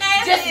his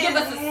answer Just is give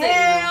us a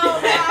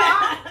hell no.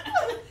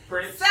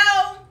 Prince. So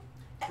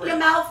Your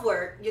mouth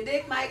work. Your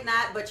dick might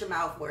not, but your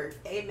mouth work.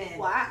 Amen.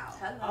 wow.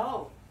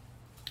 Oh.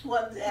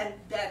 Well,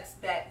 that's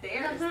that.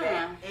 There is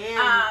that. And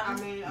I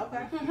mean,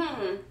 okay.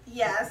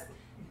 Yes.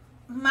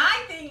 My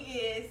thing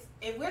is,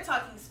 if we're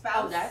talking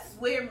spouse, that's-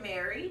 we're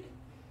married.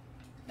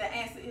 The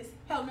answer is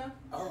hell no.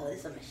 Oh,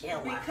 it's a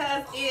Michelle.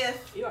 Because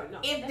if You already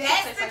know.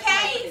 that's the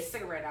case,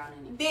 cigarette out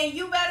in it. then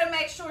you better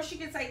make sure she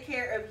can take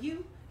care of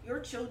you, your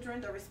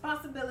children, the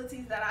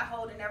responsibilities that I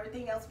hold, and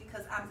everything else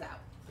because I'm out.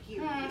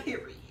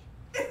 Period.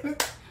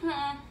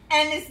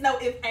 And it's no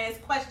ifs, ands,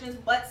 questions,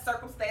 but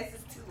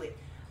circumstances to it.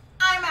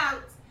 I'm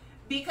out.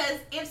 Because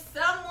if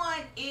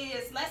someone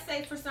is, let's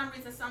say for some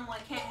reason someone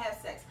can't have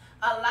sex,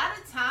 a lot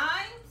of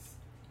times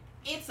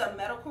it's a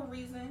medical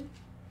reason.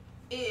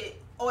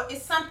 Or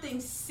it's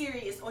something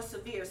serious or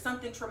severe,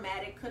 something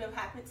traumatic could have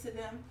happened to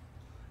them.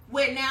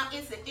 Where now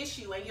it's an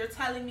issue and you're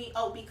telling me,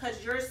 oh,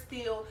 because you're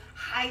still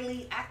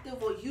highly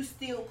active or you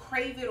still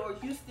crave it or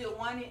you still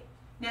want it,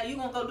 now you're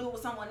going to go do it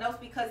with someone else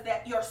because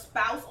that your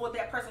spouse or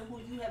that person who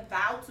you have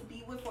vowed to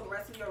be with for the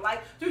rest of your life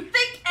through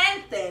thick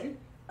and thin.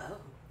 Oh.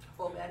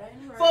 For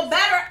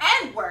better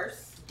and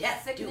worse.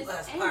 Death do Sickness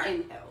us and part.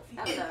 in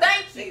health.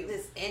 Thank you.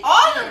 Sickness and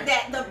All in of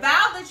that, the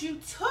vow that you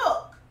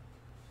took,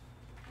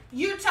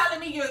 you're telling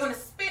me you're going to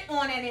spit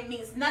on it and it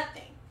means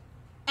nothing.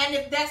 And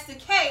if that's the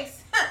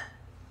case,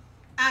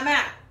 I'm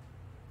out.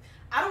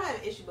 I don't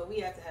have an issue, but we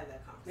have to have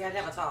that conversation. We have to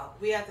have a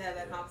talk. We have to have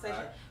that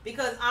conversation.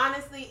 Because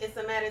honestly, it's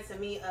a matter to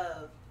me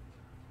of,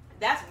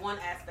 that's one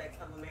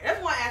aspect of a marriage.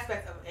 That's one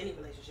aspect of any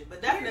relationship,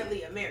 but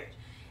definitely a marriage.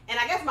 And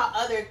I guess my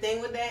other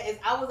thing with that is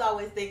I was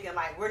always thinking,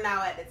 like, we're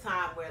now at the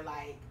time where,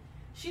 like,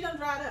 she done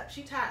dried up.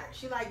 She tired.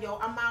 She like, yo,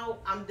 I'm out.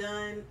 I'm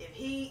done. If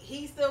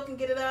he still can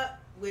get it up,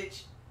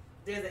 which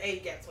there's an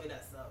age gap between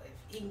us. So if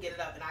he can get it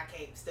up and I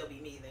can't still be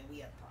me, then we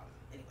have a problem.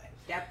 Anyway.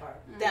 That part.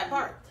 That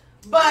part.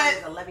 I But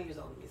was 11 years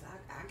old. So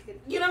I get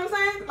it. you know what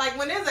I'm saying? Like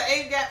when there's an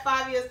age gap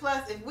 5 years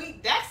plus, if we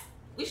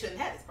shouldn't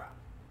have this problem.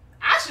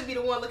 I should be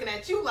the one looking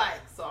at you like,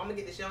 so I'm gonna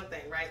get this young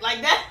thing, right?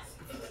 Like that's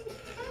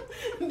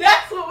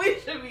what we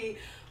should be.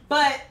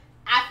 But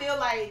I feel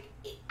like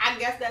I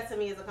guess that to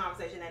me is a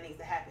conversation that needs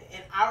to happen.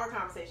 And our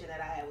conversation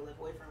that I had with a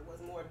boyfriend was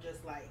more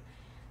just like,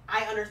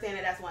 I understand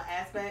that that's one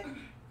aspect,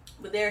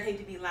 but there need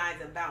to be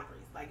lines and boundaries.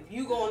 Like if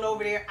you going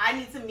over there, I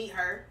need to meet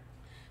her.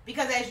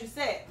 Because as you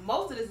said,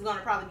 most of this is going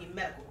to probably be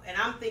medical. And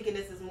I'm thinking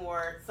this is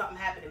more something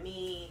happened to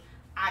me.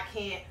 I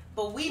can't.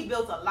 But we've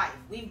built a life.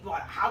 We've bought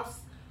a house.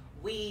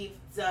 We've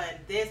done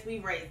this.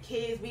 We've raised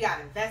kids. We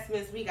got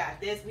investments. We got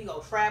this. We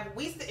go travel.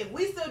 If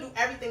we still do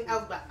everything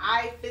else, but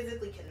I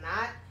physically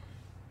cannot,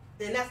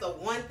 then that's the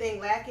one thing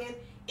lacking.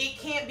 It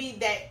can't be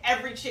that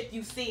every chick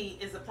you see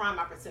is a prime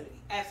opportunity.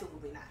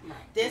 Absolutely not. Right.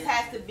 This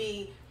has to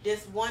be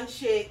this one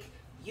chick,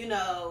 you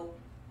know,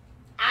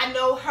 I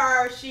know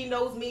her, she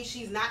knows me,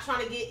 she's not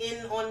trying to get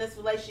in on this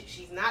relationship,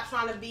 she's not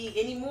trying to be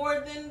any more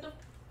than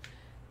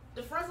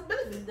the friends with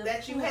benefits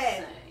that you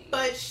had.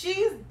 But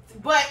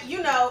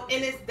you know,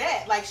 and it's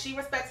that, like she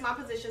respects my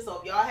position, so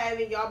if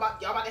y'all about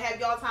to have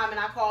y'all time and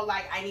I call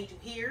like, I need you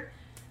here,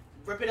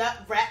 rip it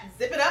up,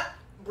 zip it up,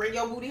 bring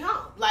your booty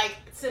home. Like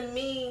to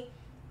me,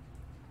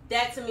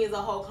 that to me is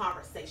a whole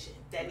conversation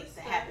that needs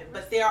to happen.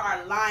 But there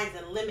are lines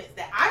and limits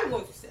that I'm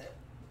going to set.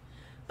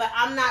 But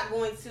I'm not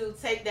going to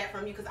take that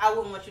from you because I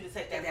wouldn't want you to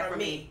take that from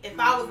me. If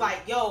I was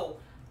like, yo,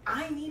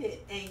 I need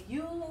it, and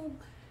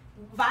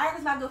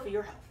Viagra's not good for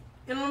your health.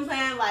 You know what I'm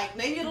saying? Like,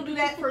 maybe it'll do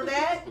that for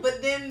that,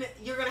 but then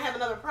you're going to have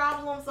another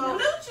problem. So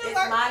it's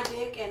my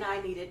dick and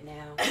I need it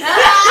now.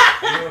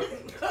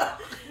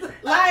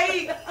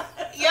 like,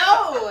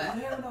 yo. I'm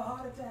having a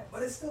heart attack,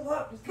 but it's still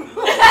up. No,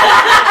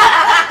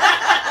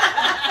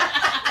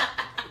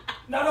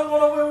 I don't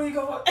want to where we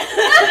go.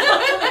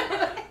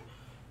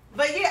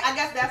 But yeah, I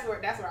guess that's where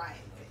I am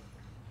with it.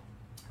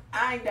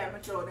 I ain't that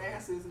mature. The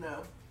answer is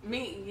no.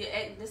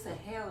 This a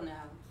hell no.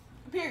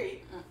 Period.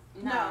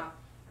 No.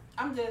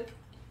 I'm good.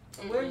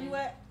 Where you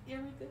at,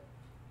 Eureka?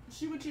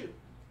 She with you.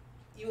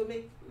 You with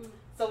me?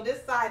 So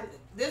this side,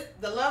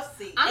 the love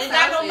seat. I'm Ain't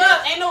got no selfish.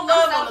 love. Ain't no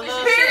love I'm on the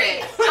love selfish, seat.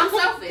 period. I'm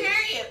selfish.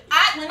 Period.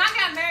 When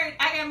I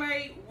got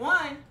married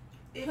one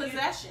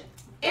possession.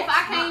 If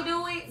I can't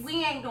do it,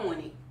 we ain't doing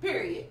it.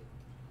 Period.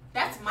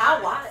 That's my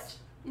I'll watch.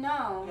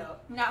 No.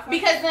 Not for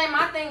Because then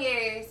my thing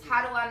is,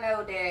 how do I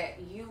know that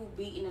you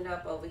beating it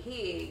up over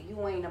here,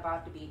 you ain't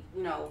about to be,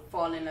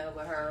 fall in love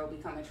with her or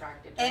become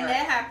attracted to her. And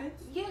that happens.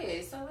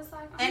 Yeah, so it's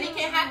like. And it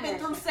can happen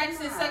through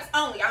sex and Nah. sex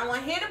only. I don't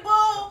want to hear the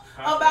bull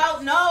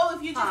about no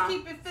if you just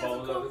keep it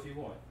Fall in love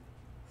physical.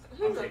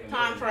 if you want.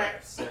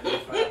 Contract.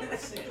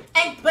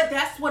 75%. But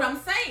that's what I'm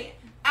saying.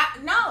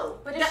 No.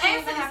 But the if she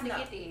answer doesn't have is to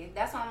no. get there,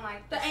 that's why I'm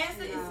like. The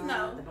answer is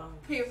no. The bone.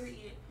 Period.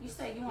 You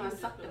say you want to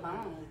suck the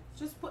bone.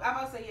 Just put. I'm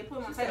about to say put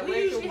them on She said, table. We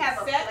where usually can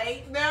have a we set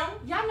plate. them?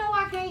 Y'all know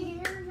I can't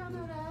hear. Y'all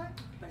know that.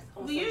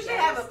 We usually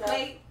have a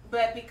plate,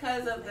 but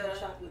because of the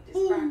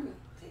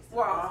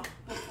raw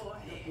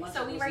beforehand.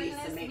 So we rating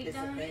this? We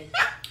done?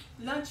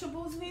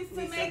 Lunchables needs to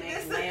Needs to make make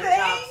this a lamb thing.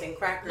 chops and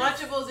crackers.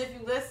 Lunchables, if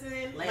you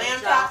listening. Lamb Lamb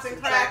chops chops and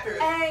and crackers.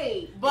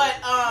 Hey. But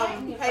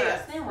Hey, pay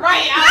us. then what?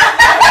 Right.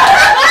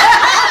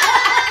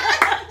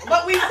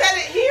 But we said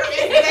it here.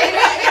 It's dated in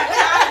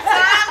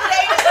time,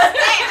 dated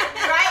stamp.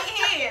 Right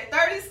here.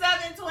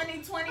 37,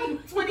 20, 20,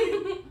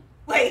 20.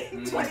 Wait,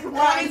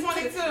 21,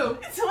 22.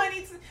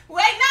 22.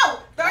 Wait, no.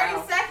 30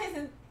 Wow. seconds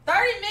and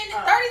 30 minutes,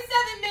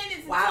 37 minutes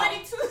and Wow.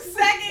 22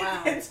 seconds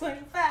Wow. and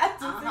 25.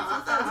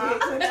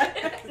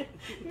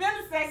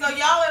 Milliseconds. So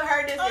y'all have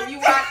heard this if you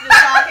watch this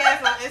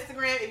podcast on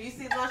Instagram. If you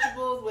see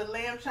Lunchables with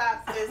lamb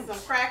chops and some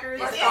crackers,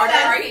 It they started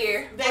stole right it.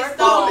 here. They First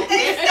stole of all, it.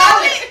 They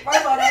stole it. First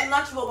of all, that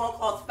Lunchable gonna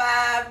cost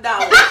 $5.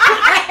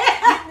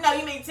 No,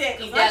 you mean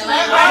 10. Eat that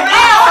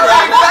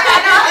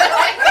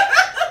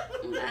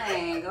Lunchables-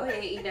 Dang, go ahead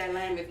and eat that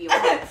lamb if you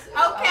want to.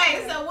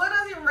 Okay, so what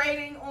is your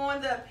rating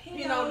on the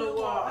Pinot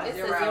Noir? It's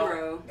a 0.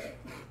 0.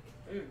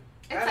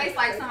 It tastes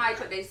like somebody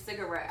put their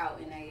cigarette out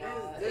in a.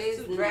 It's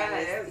too dry.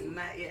 That's nasty.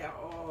 not it at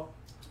all.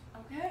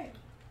 Okay.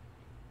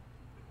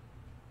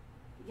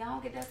 Y'all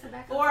don't get that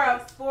tobacco.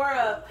 For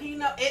a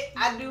Pinot,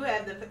 I do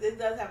have it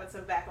does have a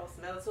tobacco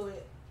smell to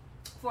it.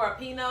 For a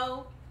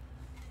Pinot,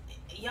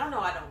 y'all know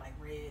I don't like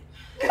red.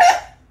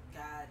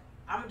 God,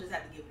 I'm gonna just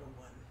have to give it a 1.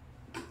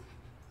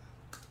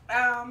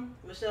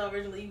 Michelle,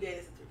 originally you gave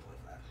this a 3.5.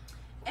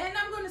 And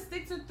I'm gonna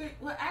stick to 3.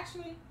 Well,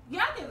 actually,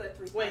 y'all give it a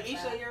 3. Wait,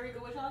 Isha, Eureka,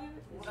 what y'all give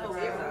it? Oh,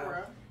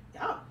 0.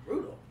 Y'all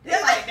brutal. They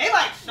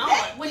like Sean.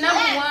 Well,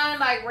 number one,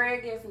 like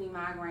red gives me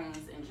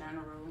migraines in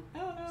general.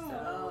 Oh no.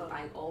 So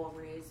like all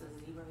reds or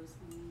zeros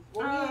for me.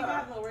 Well, we ain't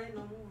got no red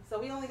no more. So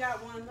we only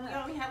got one We left.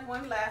 only have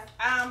one left.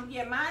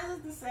 Yeah, mine is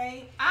the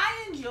same. I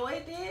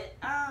enjoyed it.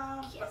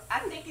 Yes. I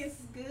think it's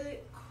good.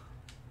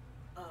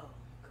 Oh,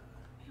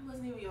 It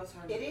wasn't even your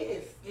turn. It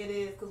is. it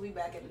is because we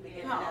back at the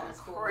beginning. Oh, Now it's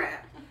cool.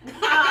 crap.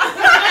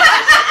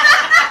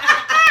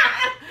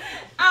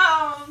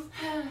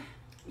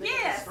 Look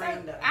at Yeah, the spring,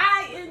 so though.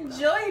 I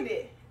enjoyed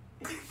it.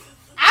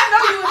 I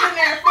know you was in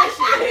there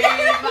fishing,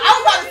 man. But I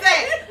was about to say,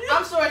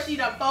 I'm sure she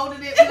done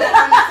folded it. We gonna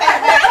bring the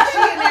tape back. She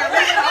in there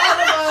reading all of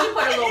them. She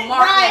put a little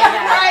mark Right, on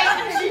that. right.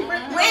 She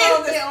ripped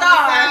Where's the it on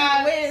star?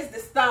 side. Where's the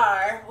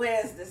star?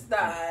 Where's the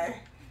star?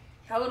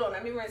 Hold on,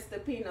 let me rinse the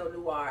Pinot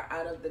Noir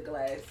out of the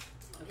glass.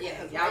 Yeah,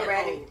 Because y'all it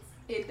ready? holds.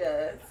 It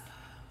does.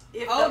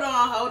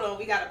 Hold on.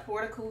 We gotta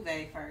pour the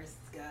cuvee first.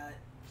 God,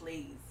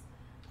 please.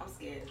 I'm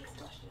scared of this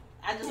question.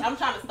 I'm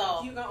trying to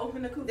stall. You gonna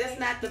open the coupe? That's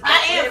not the. I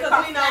am, It's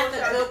 'cause we know not it's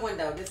the her. good one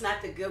though. It's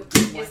not the good one.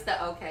 It's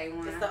the okay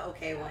one. It's the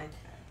okay one.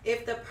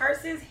 If the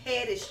person's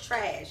head is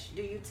trash,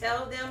 do you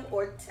tell them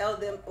do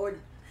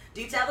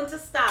you tell them to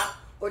stop,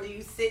 or do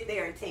you sit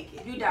there and take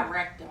it? You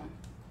direct them.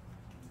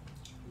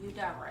 You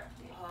direct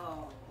it.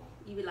 Oh.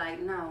 You be like,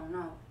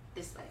 no,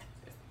 this way.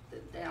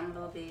 Down a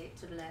little bit,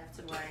 to the left,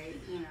 to the right,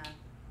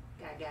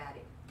 I got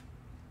it.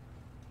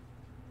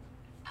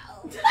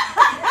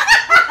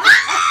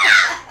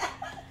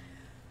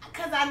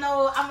 Because I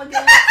know I'm going to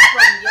get it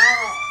from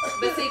y'all.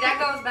 But see, that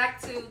goes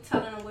back to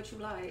telling them what you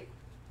like.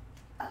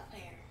 Up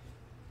there.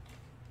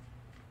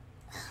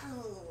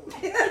 Oh.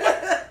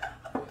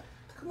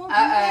 Come on,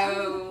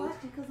 Uh-oh.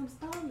 because I'm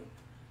stalling.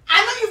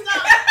 I know you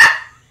stalling.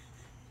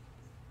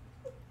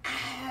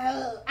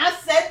 I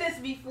said this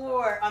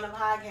before on the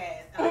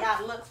podcast, and I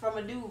got looks from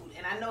a dude,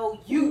 and I know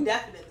you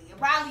definitely, and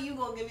probably you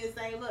gonna give me the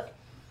same look.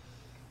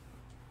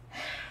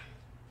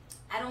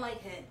 I don't like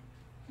head.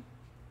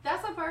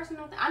 That's a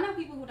personal thing. I know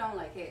people who don't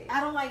like head. I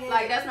don't like head.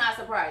 Like, that's not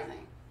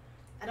surprising.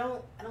 I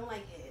don't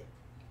like head.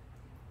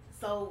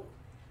 So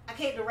I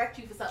can't direct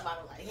you for something I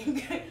don't like.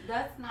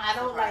 That's not I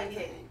don't like surprising.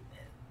 head.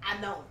 I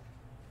don't.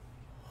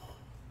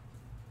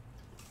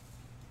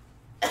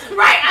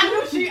 Right,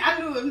 I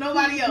knew if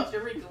nobody else,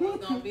 Eureka was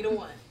gonna be the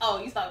one. Oh,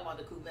 you talking about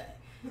the Cuvée.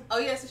 Oh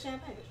yeah, it's a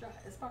champagne, it's dry,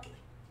 it's sparkling.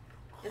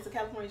 It's a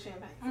California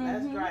champagne, so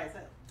that's dry as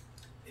hell.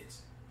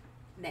 It's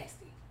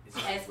Nasty. it's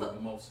for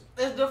mimosa.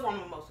 It's different from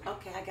mimosa.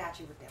 Okay, I got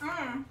you with that.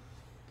 Mm.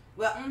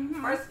 Well,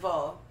 first of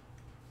all,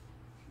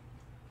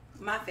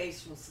 my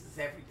facials is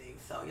everything,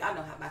 so y'all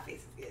know how my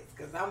face is,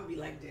 because I'm gonna be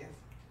like this.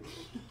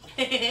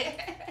 Oh,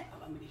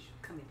 I'm gonna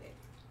come in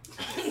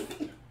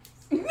back.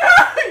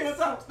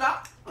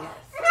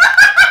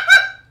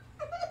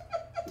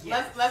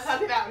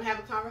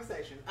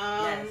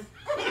 direction.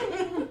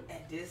 Yes.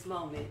 At this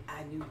moment,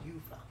 I knew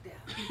you fucked up.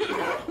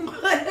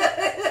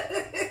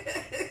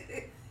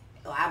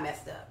 Oh, I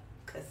messed up.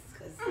 Cause,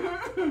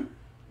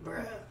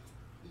 bruh.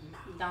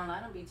 Don't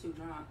let them be too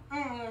drunk.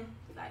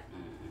 Like,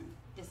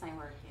 this ain't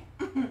working.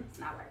 It's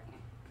not working.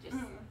 Just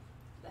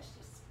let's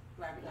just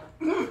wrap it up.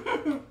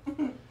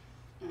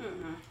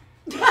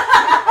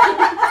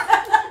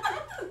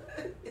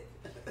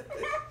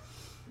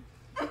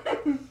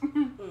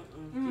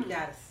 You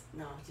gotta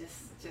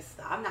just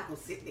stop. I'm not gonna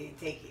sit there and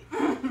take it.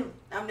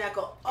 I'm not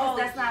gonna. Oh,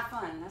 that's not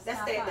fun. That's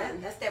not that,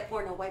 fun. that's that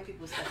porno white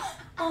people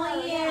stuff.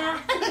 Oh yeah.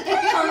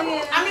 I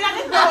mean, I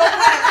think the whole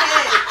point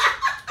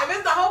is, if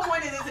it's the whole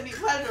point is to be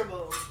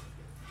pleasurable,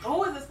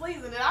 who is this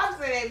pleasing? And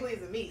obviously it ain't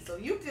pleasing me, so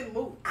you can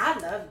move. I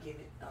love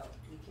giving. Oh,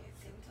 we can't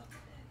say we talk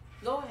about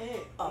that. Go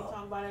ahead. Oh. You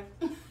talk about it.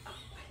 Oh, I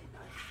didn't know.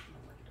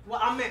 Well,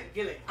 I meant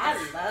get it. I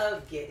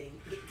love getting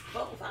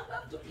both. I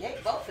love doing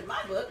both in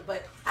my book,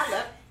 but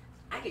I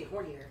get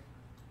hornier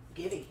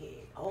giving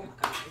head. Oh my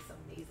god, it's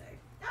amazing.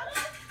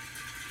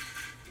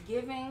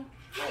 Giving.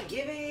 Like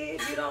giving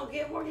head, you don't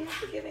get horny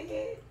after giving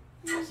head.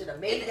 I should have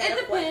made It that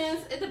a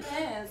depends. question. It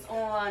depends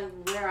on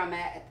where I'm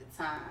at the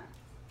time.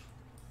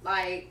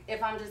 Like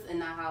if I'm just in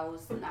the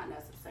house, not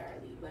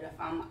necessarily. But if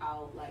I'm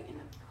out like in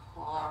a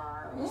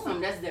car or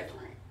something, that's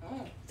different.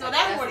 So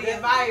that's more the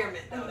different.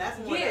 environment, though. That's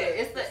more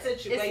it's the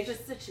situation. It's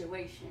the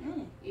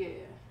situation. Yeah.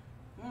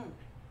 I don't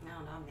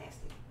know, I'm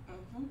nasty.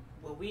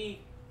 Well, we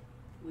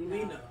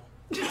know. know.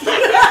 So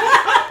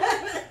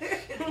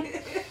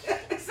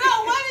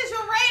what is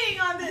your rating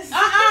on this?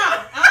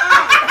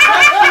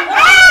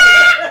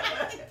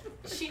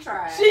 She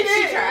tried. She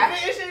did. She tried.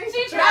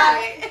 She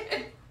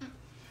tried.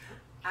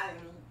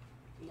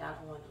 Y'all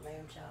don't want the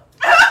lamb chop.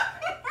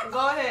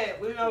 Go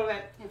ahead. We know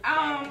that.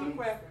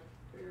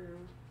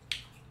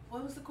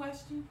 What was the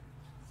question?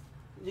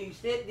 Do you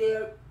sit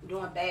there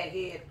doing bad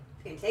head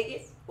and take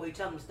it, or you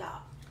tell them to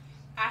stop?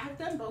 I have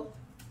done both.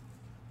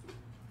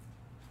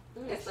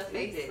 It's a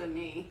fix for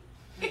me.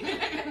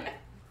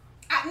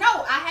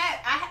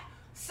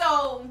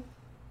 So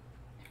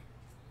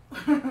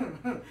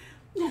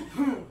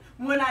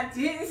when I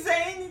didn't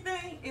say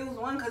anything, it was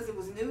one because it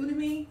was new to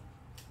me,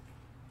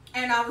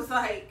 and I was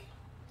like,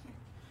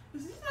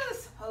 "Is this how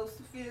it's supposed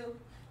to feel?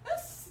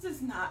 This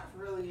is not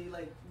really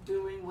like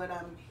doing what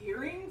I'm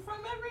hearing from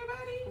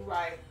everybody."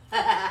 Right.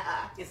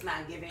 It's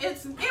not giving. It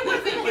wasn't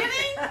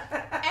giving,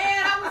 and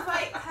I was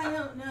like, I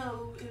don't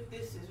know if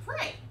this is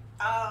right.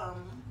 I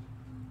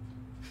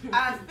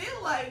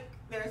feel like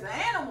there's an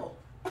animal.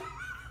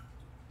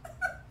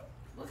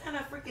 What kind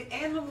of freaking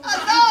animal? A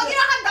dog. You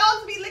know how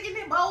dogs be licking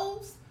their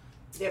bowls?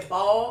 Their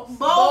balls?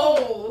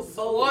 Bowls.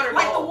 Water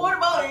Like the bowls. water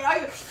bowl. And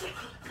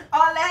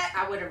all that.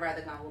 I would have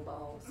rather gone with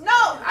balls. No.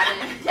 I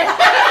didn't.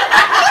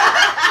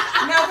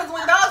 No, because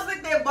when dogs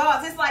lick their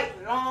balls, it's like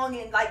long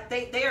and like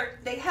they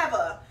have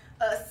a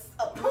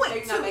point.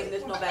 You're not making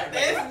this no better.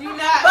 You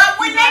not. But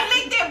when they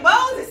lick their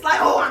bowls, it's like,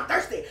 oh, I'm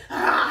thirsty. You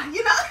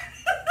know.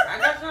 I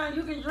got time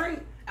you can drink.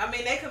 I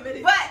mean, they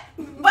committed. But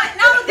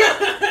no,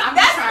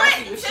 that's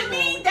trying to see what what to she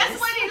me. going That's with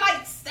what it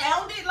like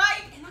sounded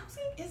like, and I was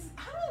like, I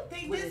don't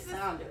think What this it is.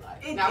 sounded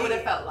like. It Not what it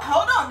did. felt like.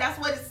 Hold on, that's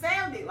what it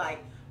sounded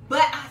like.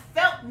 But I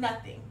felt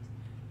nothing.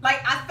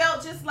 Like I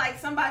felt just like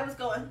somebody was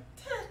going.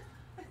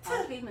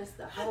 Oh, he missed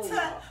the whole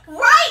walk.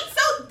 Right.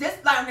 So this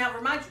now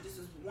remind you, this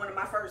was one of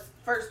my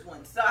first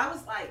ones. So I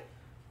was like,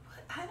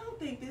 but I don't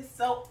think this.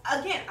 So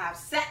again, I've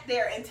sat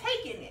there and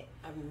taken it.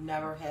 I've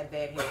never had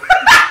bad hair.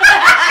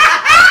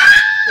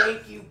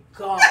 Thank you,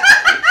 God.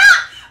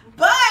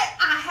 But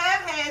I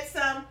have had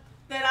some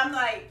that I'm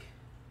like.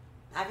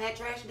 I've had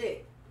trash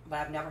dick, but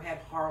I've never had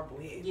horrible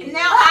head. Yeah. Now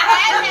I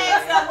have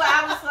had some where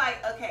I was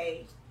like,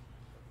 okay,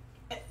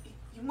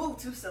 you moved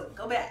too soon.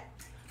 Go back.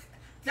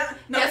 No,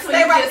 That's stay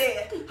when you right just-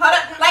 there. Hold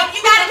up. Like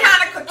you gotta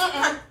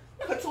kind of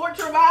contort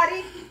your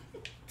body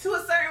to a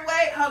certain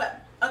way. Hold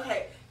up.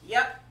 Okay.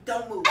 Yep.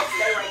 Don't move.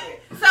 Stay right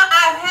there. So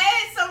I've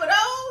had some of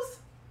those.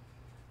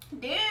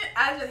 Then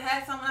I just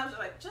had some. I was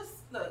like, just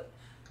look.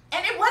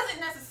 And it wasn't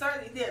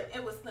necessarily them.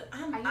 It was look.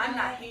 I'm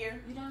not here.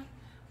 You done?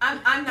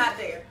 I'm not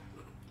there.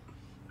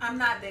 I'm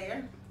not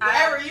there.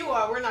 Wherever you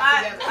are, we're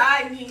not together.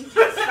 I need to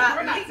stop.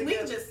 We're not we together.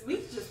 can just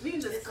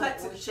It's cut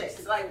some to the bullshit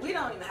chase. Like we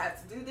don't even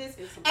have to do this.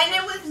 It's some And it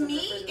bullshit was in the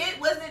me. refrigerator.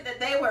 It wasn't that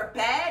they were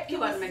bad. You It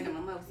wasn't was, making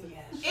mimosas.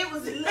 Yes. it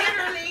was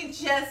literally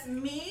just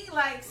me,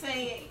 like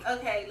saying,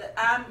 okay, look,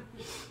 I'm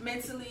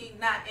mentally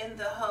not in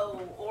the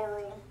whole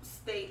oral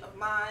state of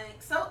mind.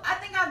 So I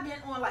think I've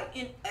been on like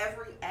in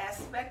every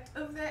aspect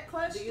of that Do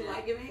question. you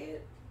like giving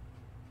head?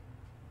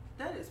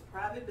 That is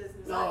private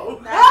business.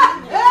 No.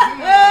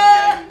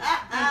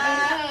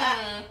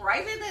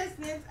 Private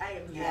business. I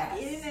am Yes. not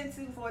getting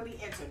into for the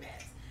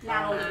internet.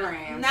 Not on the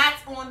gram. Not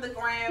on the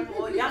gram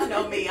or Y'all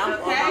know me. I'm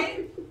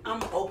okay.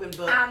 I'm open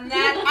book. I'm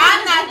not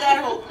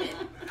that open.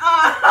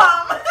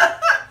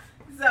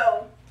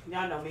 So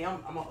Y'all know me. I'm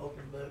an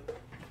open book.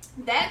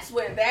 that's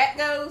where that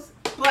goes.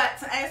 But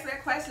to answer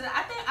that question,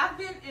 I think I've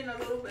been in a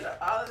little bit of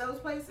all of those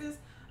places.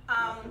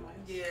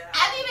 Yeah.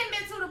 I've even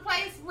been to the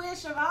place where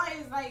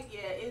Siobhan is like,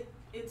 yeah,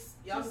 It's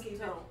Y'all just can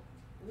keep it. don't.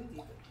 We can keep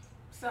it.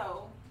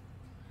 So,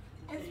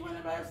 it's one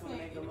of those things.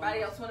 Anybody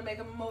Anybody else want to make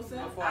a mimosa?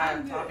 Before I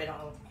I'm top good. it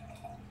off.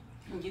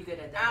 You good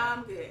at that?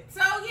 I'm good.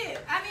 So yeah,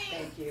 I mean,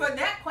 Thank you. for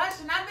that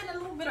question, I've been a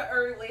little bit of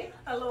everywhere.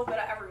 I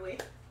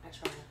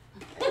tried.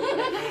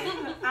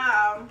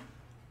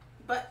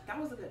 But that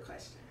was a good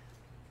question.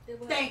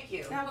 Thank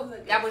you. That was a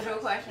good That was your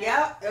question.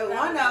 question? Yep,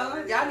 one of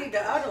them. Y'all need the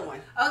other one.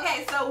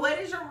 Okay, so what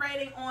is your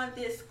rating on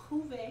this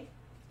cuvee?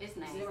 It's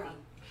nasty. 0.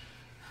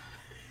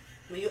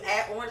 When you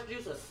add orange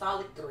juice, a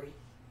solid 3.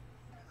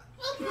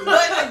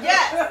 But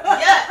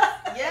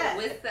yes.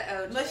 With the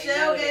OJ.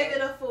 Michelle gave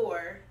it a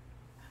 4.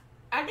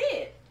 I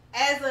did.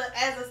 As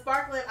a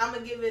sparkling, I'm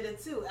gonna give it a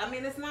 2. I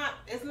mean, it's not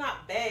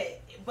bad,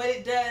 but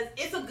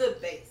it's a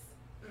good base.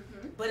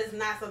 Mm-hmm. But it's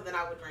not something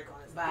I would drink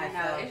on its By own. No,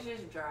 itself. it's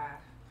just dry.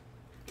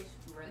 It's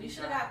really You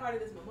should dry. have got part of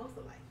this mimosa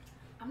life.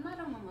 I'm not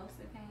a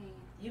mimosa fan.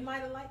 You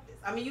might have liked this.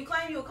 I mean, you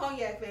claim you're a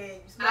cognac fan.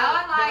 You smell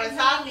I the like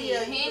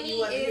Razzafia, Henny. you Henny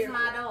wasn't is here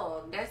my for.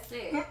 dog. That's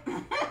it.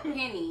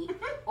 Henny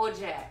or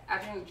Jack. I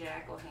drink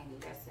Jack or Henny.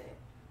 That's it.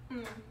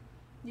 Mm.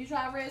 You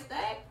try Red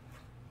Stag?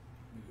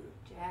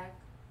 Jack.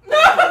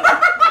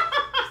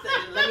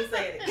 Let me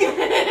say it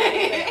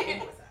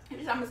again.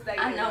 I'm gonna stay.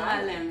 I know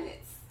my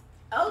limits.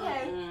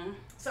 Okay. Mm-mm.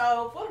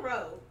 So for the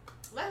road,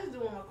 let's just do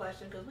one more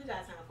question because we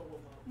got time for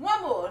one more.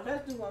 One more.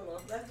 Let's do one more.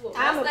 Let's do it.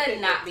 I'm Let's a let pick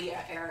it not be an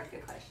Erica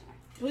question.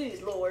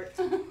 Please, Lord.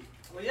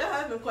 Well, your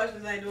husband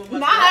questions ain't doing much.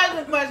 My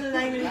husband questions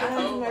ain't even I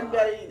doing hope much not.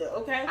 better either.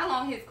 Okay. How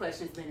long his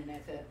question's been in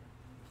that cup?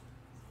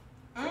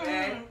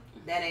 Okay?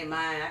 That ain't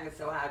mine. I can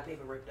show how the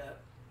paper ripped up.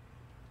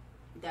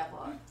 That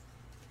part.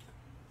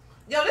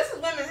 Yo, this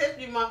is Women's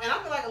History Month, and I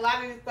feel like a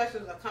lot of these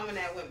questions are coming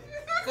at women.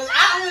 Because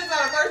I only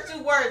saw the first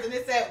 2 words, and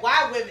it said,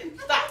 why women?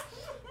 Stop.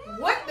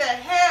 What the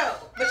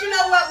hell? But you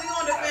know what? We're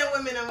going to defend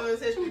women on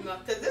Women's History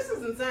Month, because this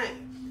is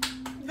insane.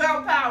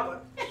 Girl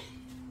power.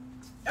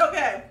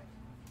 Okay.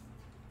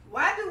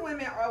 Why do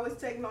women always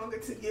take longer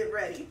to get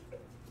ready?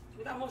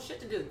 We got more shit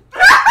to do.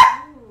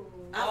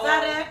 Outside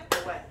Outside of that,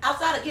 of what?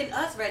 outside of getting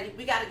us ready,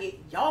 we gotta get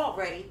y'all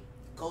ready.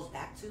 Goes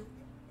back to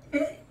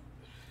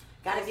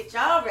gotta get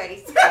y'all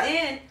ready.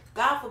 Then,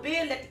 God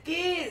forbid, let the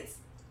kids.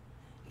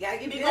 You gotta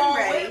get them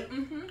ready.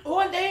 Mm-hmm.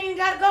 Or they ain't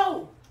gotta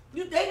go.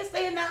 They can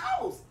stay in the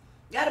house.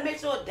 Gotta make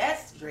sure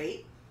that's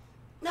straight.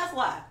 That's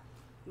why.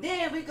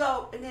 Then we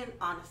go, and then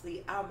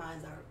honestly, our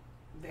minds are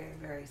very,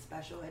 very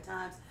special at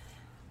times.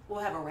 We'll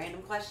have a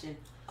random question.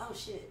 Oh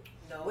shit.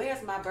 No.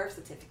 Where's my birth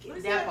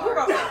certificate? That part.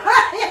 part.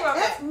 Who wrote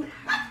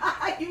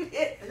that? You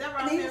hit. Is that And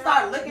right? then you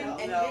start looking, No,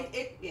 and no.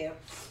 yeah.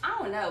 I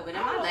don't know, but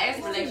in my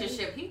last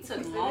relationship, he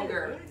took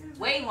longer,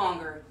 way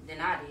longer than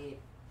I did,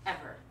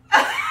 ever.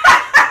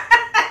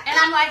 And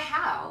I'm like,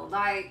 how?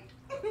 Like,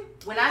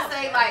 when I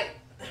say, like,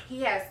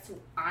 he has to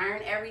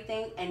iron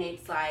everything, and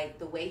it's like,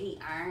 the way he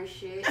irons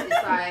shit,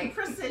 it's like,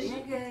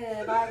 Precision.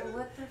 nigga, like,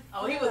 what the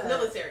Oh, he was fuck?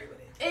 military with it.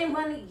 And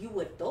money, you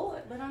would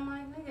thought, but I'm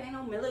like, nigga, ain't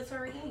no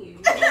military in you.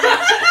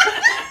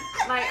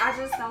 Like, I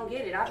just don't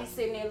get it. I be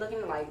sitting there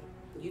looking like,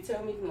 you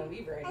tell me when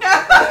we ready.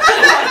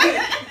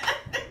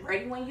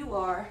 Ready when you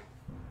are.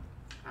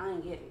 I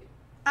don't get it.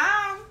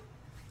 I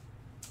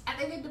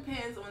think it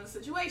depends on the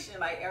situation,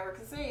 like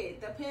Erica said,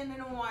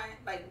 depending on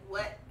like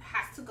what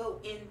has to go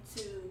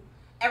into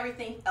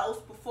everything else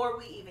before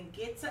we even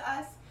get to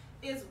us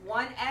is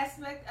one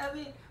aspect of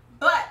it.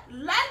 But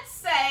let's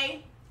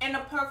say in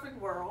a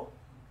perfect world,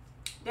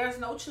 there's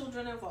no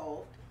children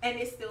involved and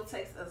it still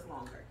takes us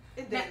longer.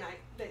 It's date night.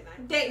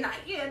 Date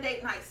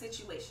night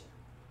situation.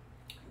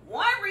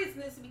 One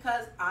reason is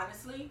because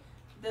honestly,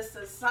 the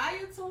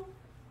societal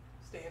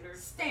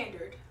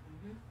standard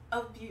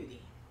of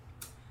beauty.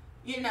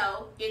 You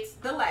know, it's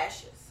the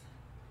lashes.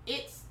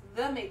 It's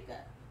the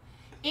makeup.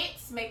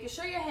 It's making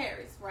sure your hair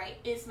is right.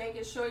 It's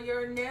making sure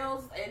your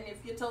nails and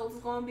if your toes is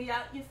going to be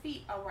out, your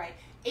feet are right.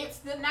 It's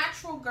the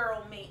natural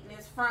girl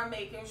maintenance from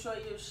making sure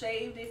you're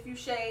shaved if you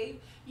shave,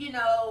 you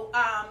know,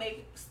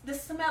 make the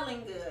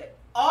smelling good.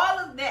 All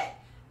of that.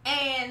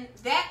 And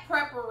that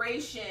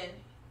preparation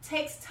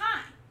takes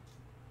time.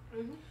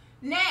 Mm-hmm.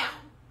 Now,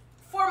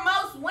 for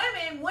most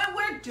women, when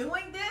we're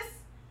doing this,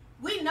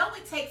 we know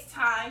it takes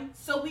time,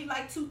 so we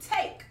like to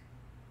take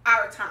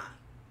our time.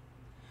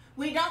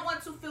 We don't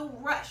want to feel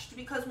rushed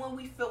because when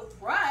we feel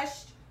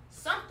rushed,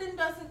 something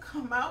doesn't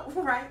come out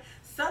right.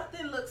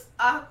 Something looks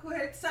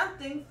awkward.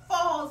 Something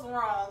falls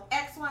wrong.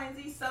 X, Y, and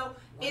Z. So One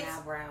it's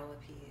eyebrow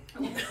up here.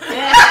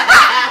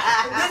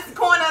 this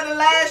corner of the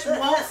lash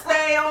won't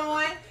stay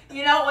on,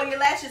 you know, or your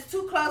lash is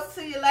too close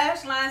to your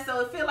lash line,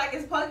 so it feel like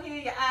it's poking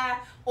in your eye,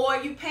 or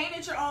you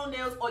painted your own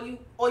nails, or you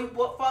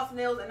bought false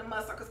nails and the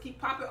mud suckers keep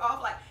popping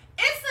off. Like,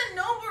 it's a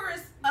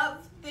numerous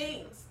of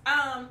things,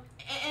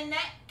 and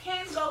that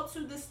can go to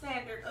the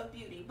standard of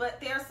beauty.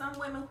 But there are some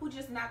women who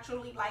just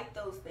naturally like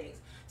those things.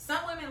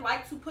 Some women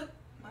like to put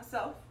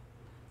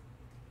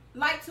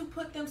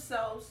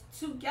themselves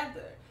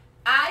together.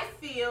 I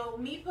feel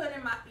me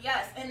putting my,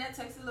 yes, and that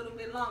takes a little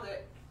bit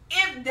longer.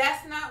 If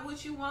that's not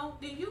what you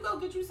want, then you go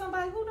get you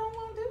somebody who don't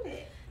want to do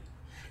that.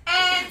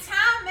 And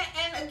time,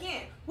 and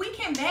again, we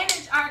can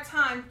manage our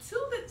time to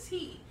the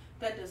T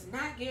that does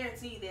not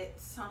guarantee that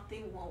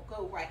something won't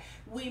go right.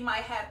 We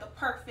might have the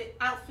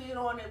perfect outfit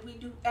on and we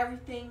do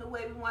everything the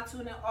way we want to,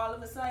 and then all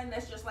of a sudden,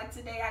 that's just like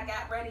today I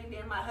got ready,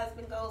 then my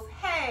husband goes,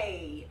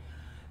 hey,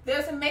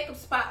 there's a makeup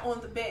spot on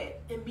the bed.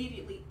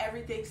 Immediately,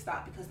 everything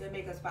stopped because that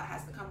makeup spot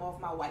has to come off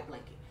my white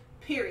blanket.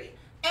 Period.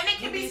 And it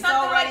can be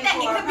something like that.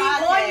 It could be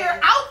on your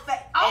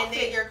outfit. And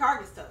then your car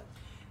gets towed.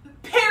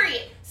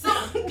 Period. So,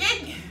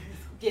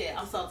 yeah,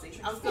 I'm salty.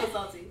 I'm still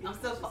salty. I'm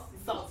still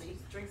salty.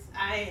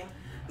 I am.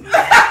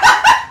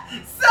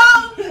 So,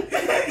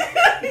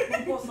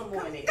 pour some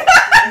more in it.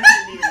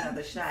 You need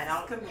another shot.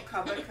 I'll come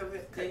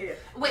here.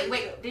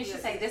 Wait. Did she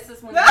say this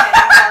is when you had a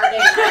hard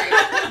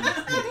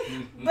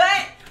day?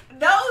 But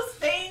those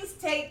things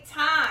take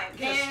time.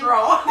 Get a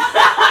straw.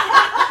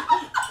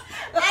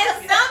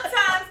 And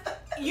sometimes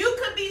you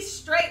could be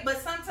straight, but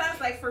sometimes,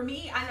 like for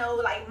me, I know,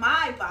 like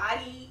my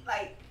body,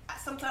 like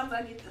sometimes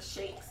I get the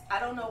shakes. I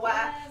don't know why.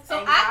 Yes,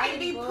 so I can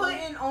be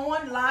putting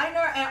on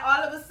liner, and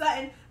all of a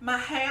sudden my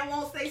hand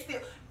won't stay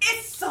still.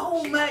 It's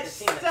so much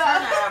stuff.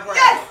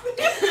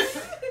 Yes.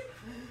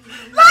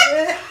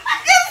 Like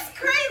it's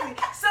crazy.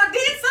 So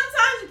then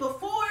sometimes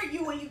before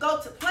when you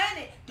go to plan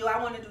it, do I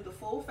want to do the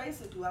full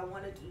face or do I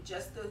want to do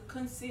just the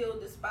conceal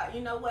the spot?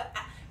 You know what?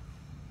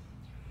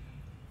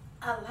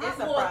 A lot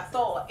more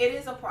thought. It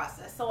is a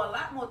process. So a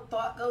lot more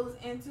thought goes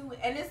into it,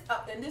 and it's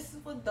up. And this is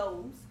for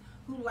those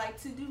who like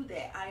to do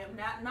that. I am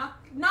not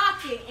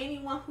knocking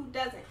anyone who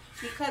doesn't,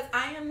 because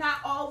I am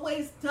not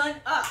always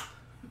done up.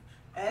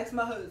 Ask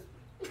my husband.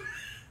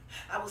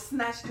 I will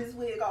snatch this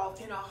wig off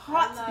in a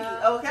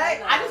heartbeat.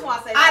 Okay. I just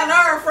want to say I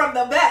learned from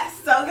the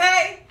best.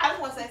 Okay. I just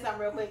want to say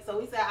something real quick.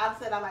 So I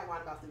said I like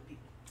wine about stupid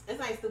people. This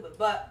ain't stupid,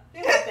 but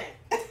here's the thing.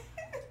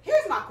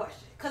 Here's my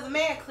question, because the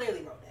man clearly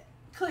wrote that.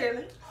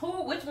 Clearly.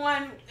 Which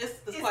one is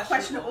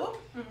questionable?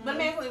 Mm-hmm. But the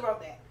man clearly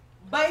wrote that.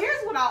 But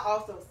here's what I'll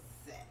also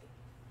say.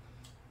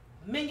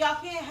 Men,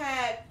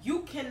 you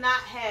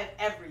cannot have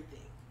everything.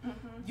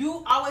 Mm-hmm.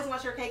 You always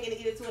want your cake and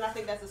eat it too, and I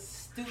think that's a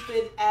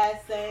stupid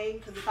ass saying,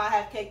 because if I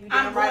have cake, you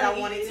damn right I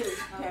want it too.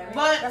 Okay.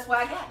 But that's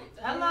why I got it.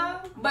 Hello?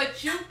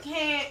 But you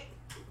can't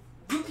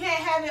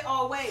have it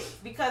all ways,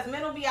 because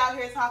men will be out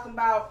here talking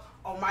about,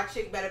 oh, my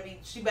chick better be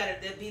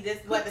this,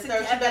 what the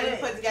third, she better be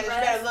put together,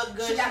 she better look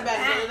good, she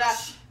better do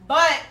that.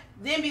 But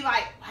then be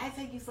like, why it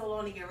take you so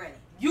long to get ready?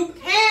 You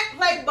can't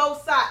play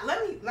both sides.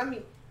 Let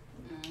me.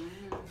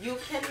 You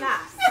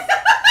cannot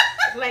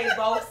play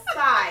both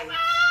sides,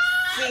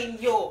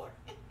 señor.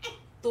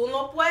 Tú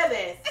no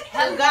puedes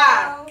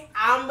jugar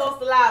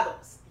ambos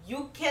lados.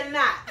 You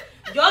cannot.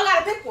 Y'all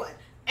gotta pick one.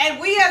 And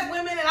we as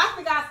women, and I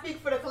think I speak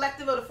for the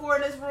collective of the four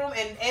in this room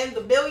and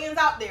the billions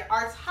out there,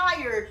 are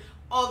tired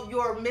of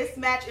your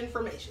mismatched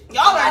information.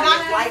 Y'all are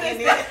not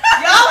consistent.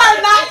 Y'all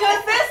are not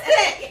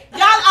consistent.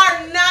 Y'all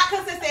are not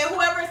consistent.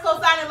 Whoever is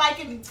co-signing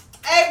liking,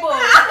 hey boy, y'all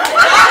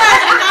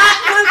are not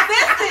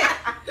consistent.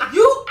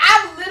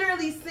 I've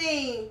literally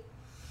seen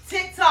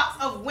TikToks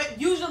of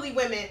usually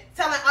women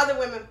telling other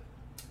women,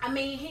 I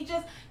mean,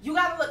 you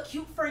gotta look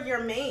cute for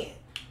your man.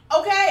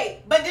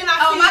 Okay, but then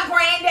my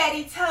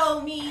granddaddy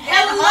told me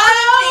that the only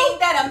thing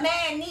that a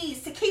man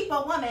needs to keep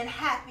a woman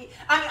happy,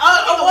 a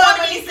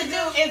woman needs to do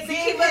is to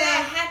keep a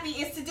man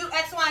happy is to do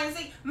X, Y, and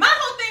Z. My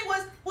whole thing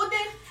was, well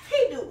then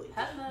he do it.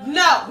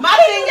 No, my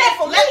thing is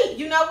for me.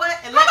 You know what?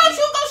 How about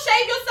you go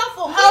shave yourself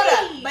for me? Hold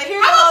up, but here's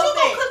how the about whole you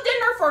thing. go cook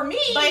dinner for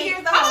me? But here's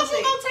the how whole about you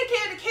thing. go take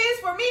care of the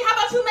kids for me? How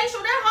about you make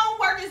sure their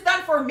homework is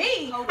done for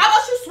me? Hold How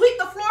about you sweep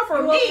the floor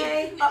for me?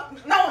 Okay?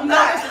 No, I'm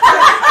not.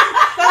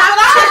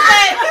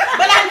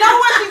 But I know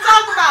what she's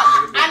talking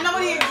about. I know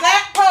the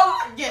exact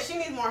pose. Yeah, she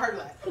needs more of her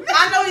glass.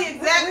 I know the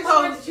exact Which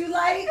pose. one did you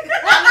like?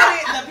 I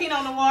know the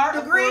Pinot Noir,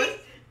 The of green?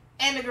 course,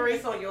 and the green.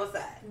 It's on your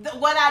side.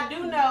 What I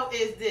do know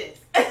is this,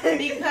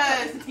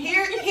 because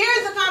here's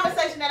the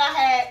conversation that I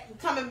had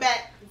coming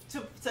back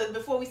to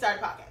before we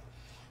started the podcast.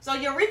 So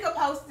Eureka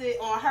posted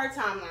on her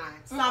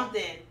timeline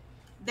something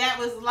that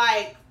was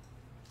like,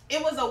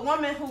 it was a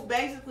woman who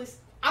basically,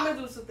 I'm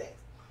gonna do two things.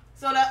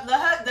 So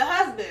the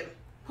husband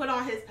put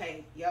on his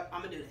page,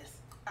 I'm gonna do this.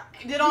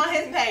 Did on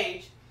his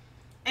page,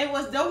 it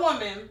was the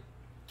woman.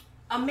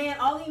 A man,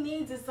 all he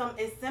needs is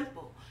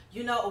simple.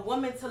 You know, a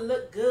woman to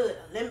look good,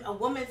 a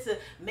woman to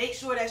make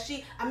sure that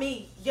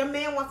your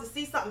man wants to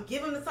see something,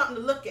 give him something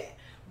to look at.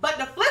 But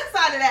the flip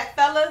side of that,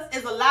 fellas,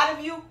 is a lot of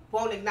you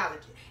won't acknowledge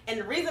it. And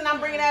the reason I'm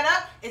bringing that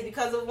up is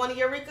because of one of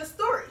Eureka's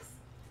stories.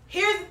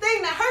 Here's the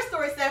thing that her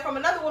story said from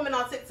another woman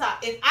on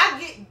TikTok. If I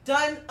get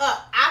done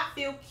up, I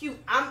feel cute.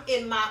 I'm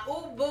in my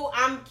ooh boo,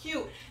 I'm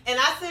cute. And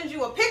I send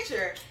you a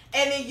picture,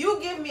 and then you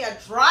give me a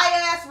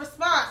dry ass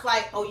response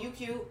like, oh, you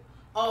cute.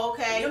 Oh,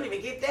 okay. You don't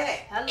even get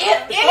that.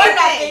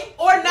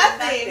 Or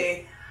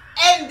nothing.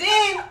 And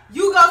then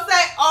you go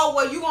say, oh,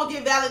 well, you going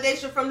to get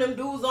validation from them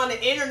dudes on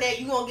the internet.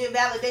 You going to get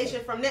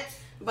validation from them.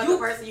 But the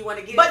person you want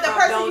to get but it the from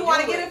person don't you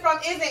want to do get it from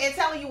isn't, and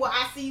telling you, well,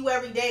 I see you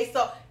every day.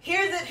 So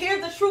here's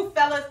the truth,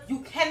 fellas. You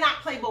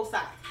cannot play both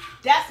sides.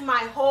 That's my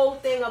whole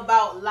thing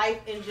about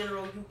life in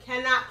general. You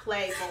cannot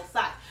play both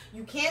sides.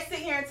 You can't sit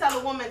here and tell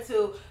a woman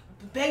to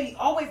baby,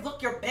 always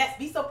look your best.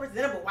 Be so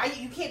presentable. Why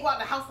you can't go out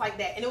the house like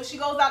that? And then when she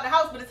goes out the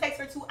house, but it takes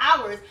her 2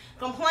 hours,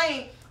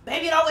 complain,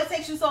 baby, it always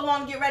takes you so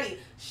long to get ready.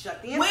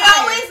 Shut the entire. We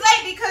always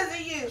late because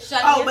of you.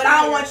 But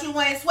I don't want you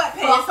wearing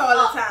sweatpants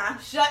all the time.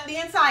 Shut the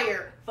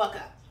entire fuck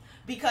up.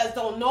 Because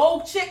don't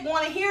no chick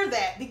want to hear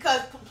that.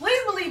 Because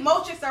please believe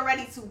most chicks are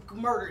ready to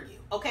murder you.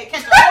 Okay,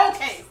 catch the whole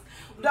case.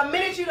 The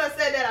minute you done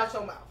said that out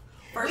your mouth.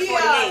 First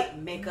 48,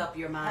 make up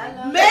your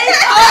mind. Make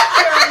up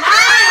your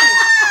mind.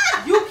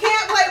 You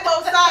can't play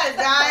both sides,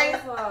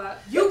 guys.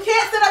 You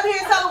can't sit up here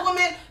and tell a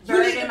woman you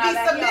need to be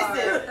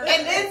submissive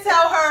and then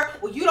tell her,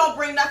 well, you don't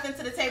bring nothing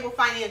to the table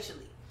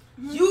financially.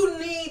 You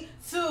need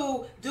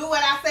to do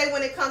what I say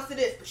when it comes to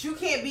this, but you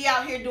can't be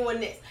out here doing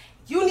this.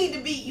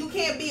 You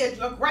can't be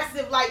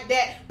aggressive like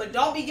that, but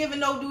don't be giving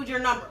no dude your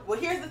number. Well,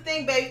 here's the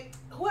thing, babe.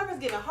 Whoever's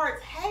giving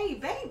hearts, hey,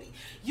 baby,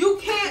 you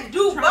can't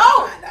do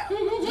both.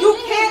 You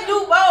can't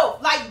do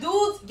both. Like,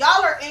 dudes,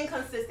 y'all are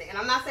inconsistent. And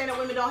I'm not saying that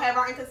women don't have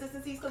our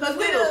inconsistencies, because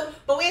we do.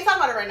 But we ain't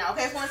talking about it right now,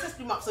 okay? It's one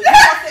sister month. So you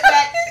gonna sit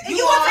back, you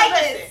gonna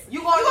listen.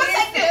 You gonna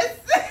listen.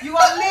 You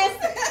gonna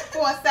listen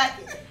for a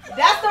second.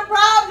 That's the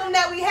problem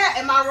that we have.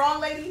 Am I wrong,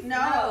 ladies?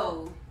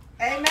 No.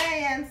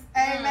 Amen.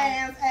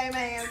 Amen.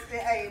 Amen.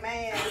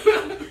 Amen.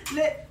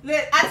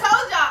 Look, I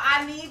told y'all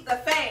I need the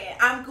fan.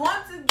 I'm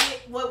going to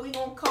get what we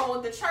gonna call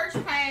the church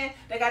fan.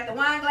 They got the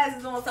wine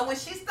glasses on, so when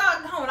she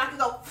starts going, I can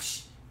go.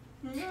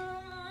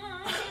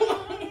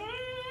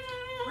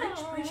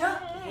 Preach up.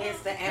 Here's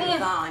the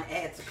Amazon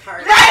add to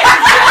cart.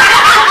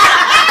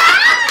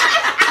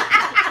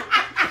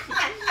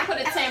 Put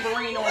a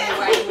tambourine on it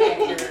right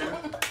there.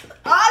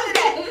 All of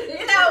that.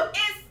 You know,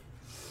 it's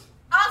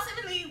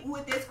ultimately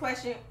with this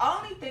question,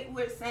 only thing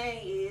we're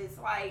saying is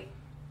like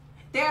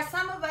there are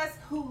some of us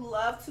who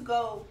love to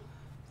go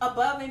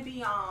above and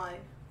beyond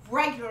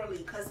regularly,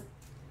 because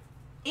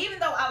even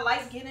though I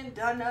like getting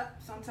done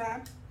up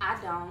sometimes, I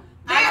don't.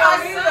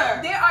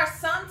 There are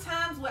some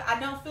times where I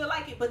don't feel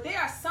like it, but there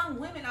are some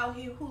women out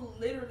here who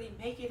literally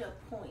make it a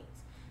point.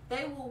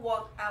 They will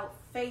walk out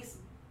face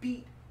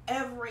beat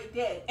every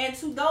day, and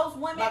to those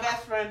women, my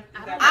best friend,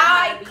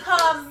 I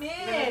commend.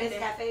 Remember Miss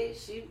Cafe?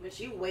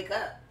 She would wake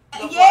up.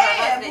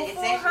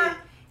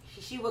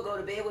 She would go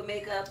to bed with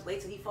makeup,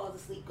 wait till he falls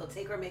asleep, go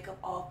take her makeup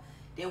off,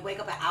 then wake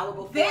up an hour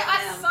before. There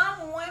are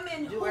some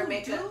women who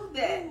do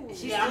that.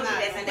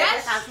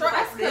 That's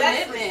stressful.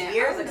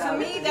 Years ago. To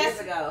me,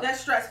 that's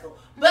stressful.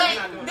 But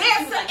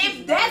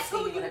if that's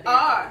who you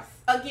are,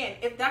 again,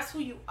 if that's who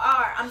you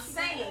are, I'm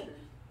saying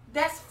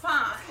that's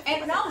fine.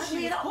 And no,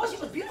 she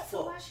was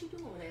beautiful. So why she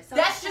doing this?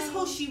 That's just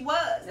who she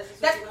was.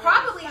 That's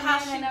probably how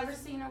she. I never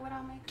seen her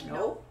without makeup.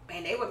 Nope.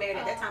 And they were married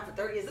at that time for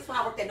 30 years. This is when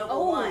I worked at Number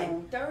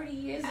One. 30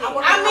 years. When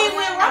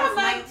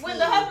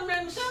the husband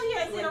married Michelle, he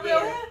hadn't seen her real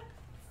hair.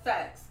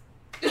 Facts.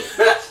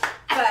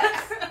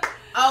 Facts.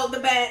 Oh,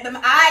 but this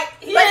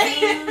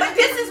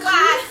is why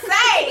I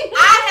say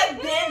I have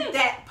been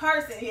that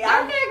person. Yeah, I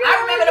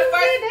remember the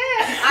first.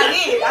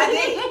 I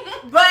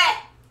did. But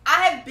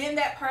I have been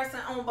that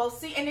person on both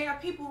sides, and there are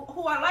people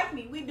who are like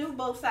me. We do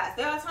both sides.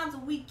 There are times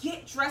when we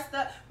get dressed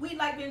up. We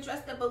like being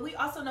dressed up, but we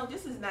also know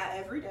this is not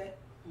every day.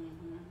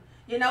 Mm-hmm.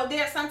 You know,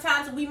 there are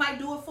sometimes we might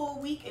do it for a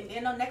week, and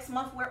then the next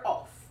month we're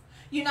off.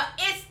 You know,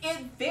 it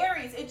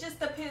varies. It just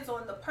depends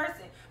on the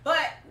person.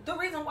 But the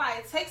reason why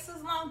it takes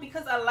us long,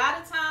 because a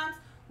lot of times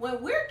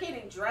when we're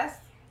getting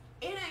dressed,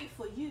 it ain't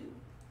for you.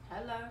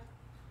 Hello.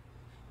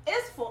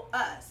 It's for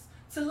us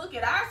to look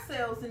at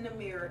ourselves in the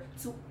mirror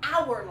to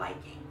our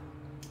liking.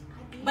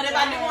 But if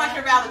I do want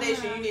your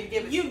validation, you need to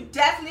give it. You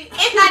definitely, if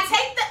I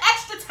take the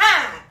extra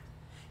time,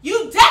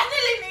 you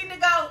definitely need to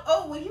go,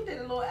 oh, well, you did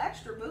a little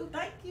extra, boo.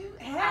 Thank you.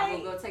 Hey. I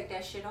will go take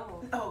that shit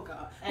off. Oh,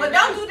 God. But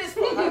don't do this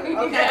for her,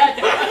 okay?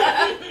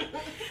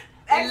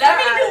 Let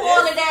me do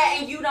all of that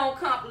and you don't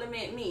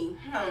compliment me.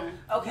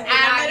 Okay.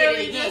 I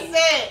literally just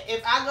said,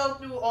 if I go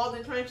through all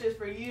the trenches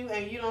for you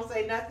and you don't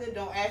say nothing,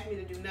 don't ask me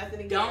to do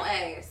nothing again. Don't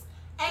ask.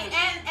 And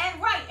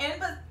right.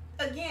 But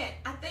again,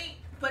 I think,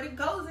 but it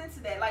goes into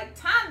that. Like,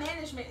 time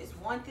management is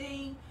one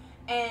thing.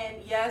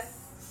 And yes,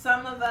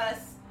 some of us.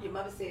 Your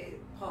mother said,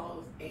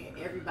 pause, and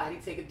everybody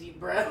take a deep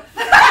breath.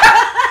 Time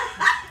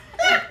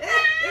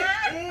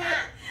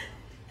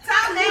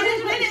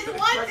management is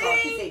one thing.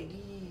 She said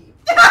deep.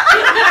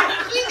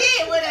 She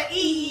did with an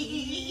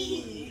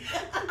E.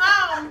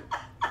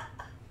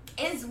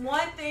 It's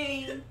one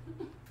thing.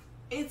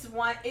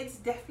 It's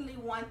definitely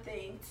one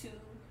thing to,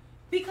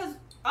 because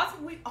also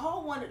we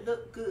all want to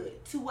look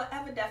good to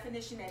whatever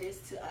definition that is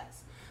to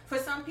us. For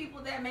some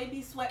people, that may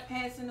be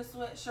sweatpants and a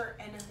sweatshirt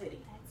and a hoodie.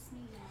 That's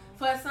me, y'all.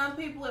 For some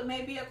people, it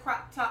may be a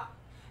crop top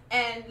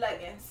and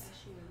leggings.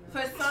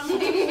 For some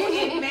people,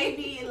 it may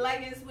be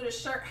leggings with a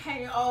shirt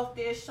hanging off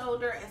their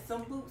shoulder and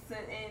some boots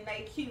and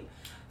they cute.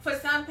 For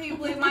some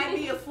people, it might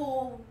be a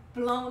full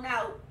blown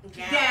out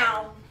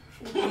gown.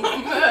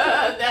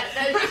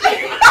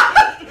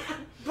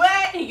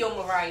 But you're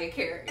Mariah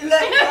Carey.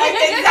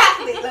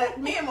 Exactly. Like,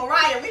 me and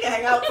Mariah, we can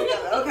hang out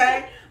together,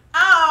 okay?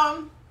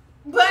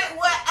 But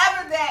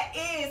whatever that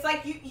is,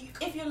 like you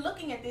if you're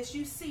looking at this,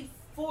 you see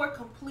 4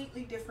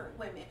 completely different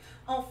women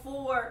on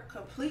 4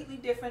 completely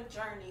different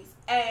journeys,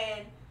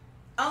 and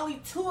only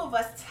 2 of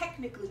us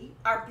technically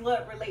are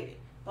blood related,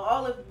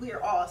 but we're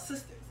all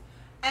sisters.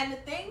 And the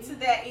thing to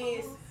that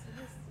is,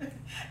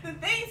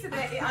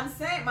 I'm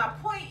saying my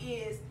point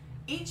is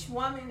each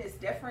woman is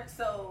different,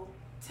 so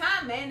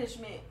time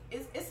management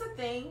it's a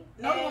thing.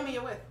 Know the woman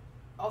you're with.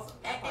 Also,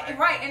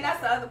 right, and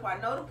that's the other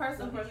part. Know the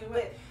person who you're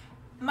with.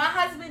 My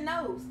husband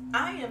knows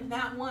I am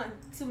not one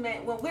to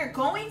man. When we're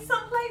going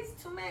someplace,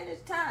 to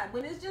manage time.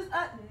 When it's just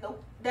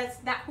nope,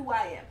 that's not who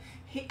I am.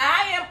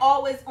 I am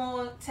always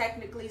on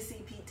technically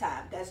CP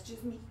time. That's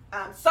just me.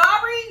 I'm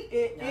sorry.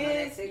 It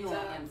is. You on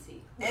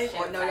MC.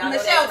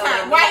 Michelle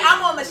time. Right,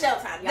 I'm on Michelle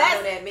time.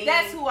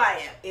 That's who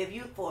I am. If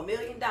you for $1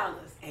 million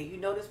and you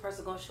know this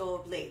person gonna show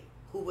up late,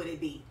 who would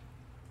it be?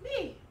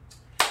 Me.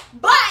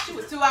 But she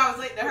was 2 hours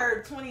late to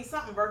her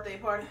 20-something birthday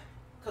party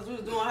because we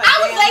was doing her. I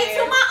was late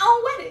to my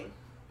own wedding.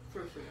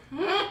 For sure.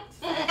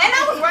 And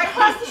I was right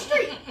across the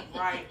street.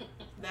 Right,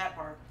 that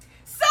part.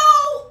 So,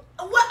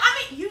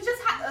 you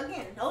just have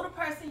again know the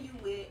person you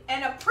with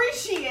and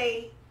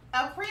appreciate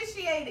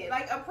it.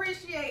 Like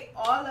appreciate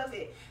all of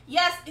it.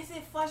 Yes, is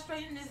it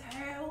frustrating as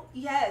hell?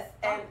 Yes,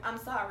 and I'm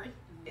sorry,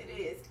 it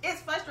is.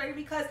 It's frustrating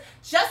because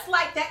just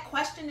like that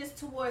question is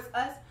towards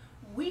us,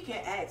 we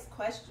can ask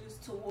questions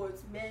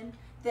towards men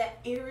that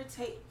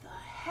irritate the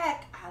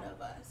heck out of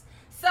us.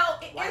 So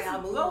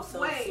it's both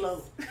ways.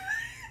 Slow?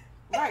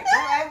 Right.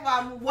 Don't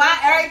ask why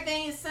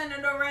everything's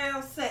centered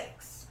around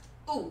sex.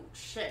 Ooh,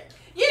 shit.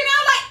 You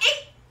know,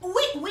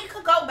 like we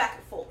could go back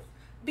and forth,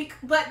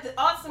 but the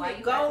ultimate why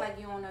you goal. act like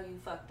you don't know you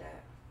fucked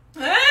that?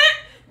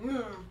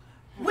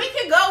 We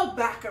can go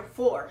back and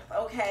forth,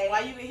 okay?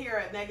 Why you can hear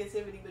a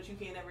negativity, but you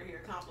can't ever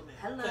hear a compliment?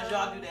 Because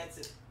y'all do that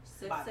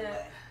too. By the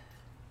way.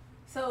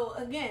 So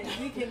again,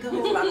 we can go.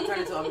 It's about to turn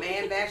into a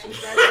man bashing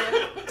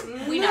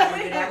session. We not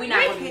gonna do that. We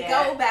not gonna do that. We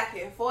can go back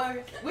and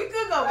forth. We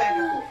could go back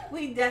and forth.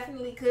 We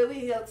definitely could.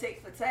 We go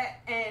tick for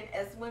tat, and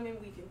as women,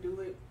 we can do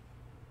it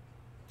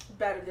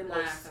better than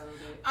most.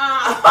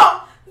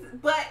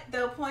 But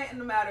the point in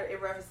the matter, in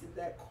reference to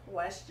that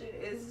question,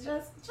 is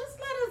just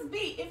let us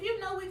be. If you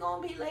know we're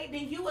gonna be late,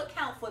 then you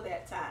account for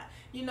that time.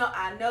 You know,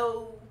 I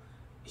know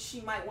she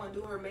might want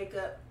to do her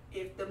makeup.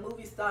 If the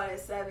movie started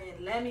at 7,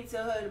 let me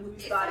tell her the movie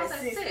started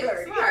at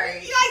 6:30. Right.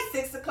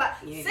 Like 6 o'clock,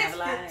 6:15. You know what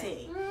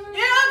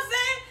I'm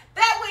saying?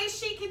 That way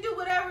she can do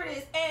whatever it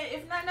is. And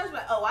if nothing else,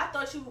 but I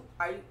thought you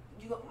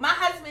my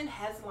husband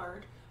has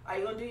learned. Are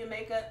you gonna do your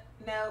makeup?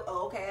 No.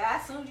 Oh, okay. I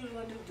assumed you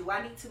were gonna do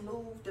I need to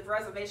move the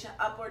reservation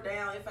up or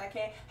down if I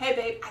can? Hey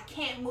babe, I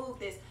can't move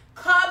this.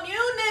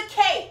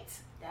 Communicate.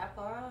 That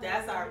part.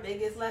 That's our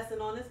biggest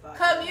lesson on this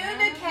podcast.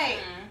 Communicate.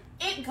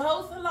 It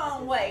goes a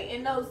long way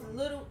in those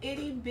little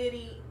itty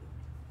bitty,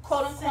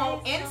 quote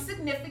unquote,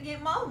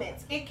 insignificant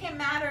moments. It can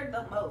matter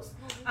the most.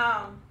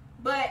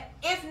 But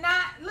if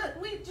not,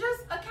 look, we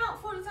just account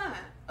for the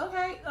time.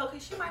 Okay,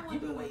 she might want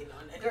to do waiting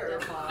on that girl.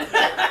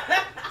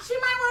 She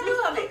might want to do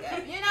her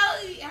makeup. You know,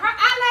 her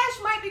eyelash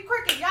might be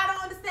crooked. Y'all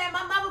don't understand.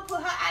 My mother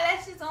put her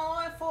eyelashes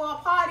on for a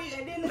party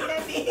and then looked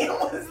at me and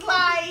was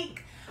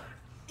like,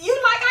 "You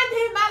like I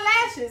did my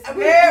lashes?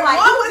 Girl, like,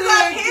 one was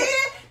up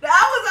here, the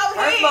other was over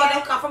First here." of all,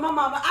 don't come from my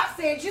mama. I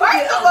said you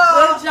First did a of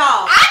all, good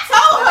job. I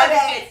told her Let me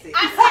that. fix it.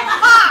 I said,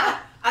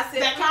 "Mom." I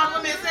said, That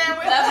compliment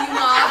sandwich. Love you,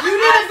 Mom. You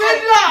did a good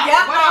job.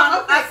 Yeah, But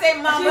Mom. I said,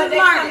 "Mom, She's but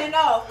they learning. coming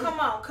off. Come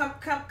on,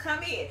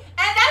 come in."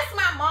 And that's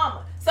my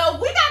mama.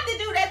 So we got to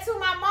do that to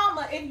my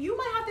mama, and you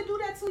might have to do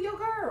that to your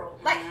girl.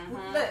 Like,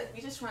 look, we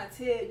just trying to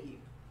tell you.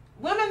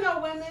 Women know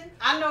women.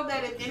 I know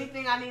that if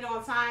anything I need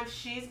on time,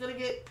 she's gonna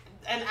get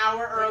an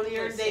hour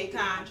earlier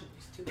daytime.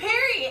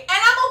 Period. And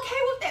I'm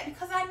okay with that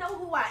because I know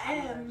who I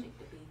am.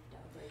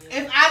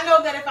 If I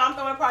know that if I'm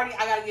throwing a party,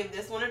 I gotta give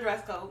this one a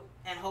dress code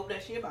and hope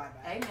that she abide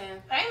by it.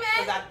 Amen.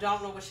 Because I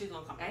don't know what she's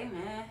gonna come with.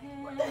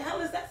 Amen. What the hell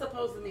is that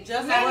supposed to mean?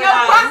 Just Man, like no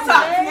crop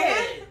top, I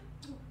nigga.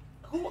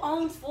 Who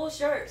owns full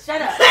shirts?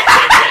 Shut up.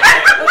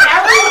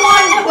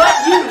 Everyone but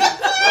you.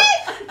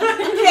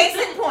 Case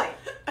in point.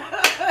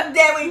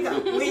 There we go.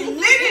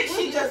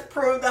 She just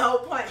proved the whole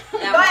point.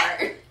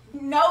 But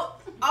no,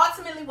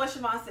 ultimately what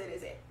Siobhan said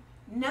is it.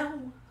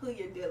 Know who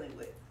you're dealing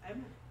with.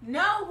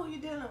 Know who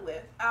you're dealing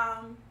with.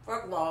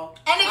 Fuck law.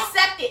 And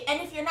accept it.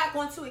 And if you're not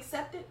going to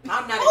accept it,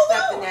 I'm not move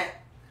accepting on.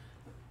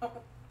 that.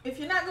 If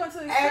you're not going to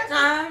At accept it,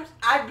 times,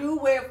 I do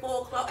wear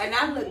full clothes, and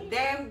I look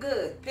damn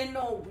good. Then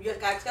no, you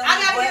just gotta tell me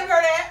I gotta give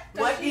her that.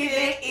 what the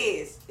event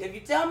is. If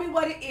you tell me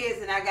what it is,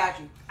 then I got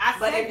you.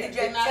 But if you that. just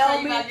Didn't I tell say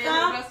you me gotta to give her a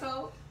come, dress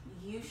code?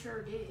 You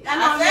sure did. I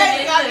I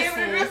said you gotta Listen. give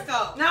her a dress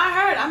code. No, I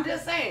heard. I'm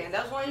just saying.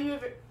 That's one of you.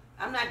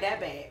 I'm not that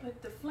bad.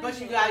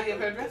 But you gotta give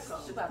her a dress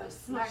code. She about to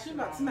smack. She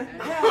about to you, smack.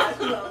 man.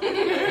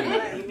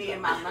 Yeah. You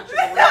mean my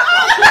lunchable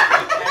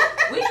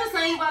laptop? We just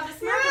saying you about to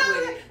smack her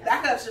with it.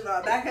 Back up,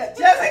 Siobhan. Back up.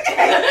 Just in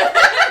case.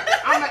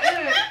 I'm an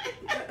internet.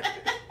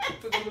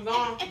 Took them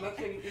on. Make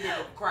sure you eat it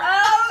with crack.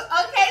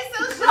 Oh, okay, so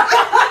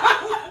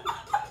Siobhan.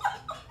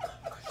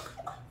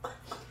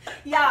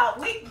 Y'all,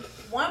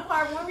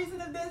 one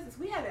reason of this is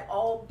we haven't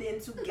all been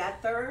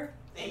together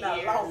in a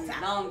long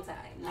time. Long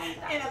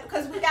time.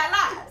 Because we got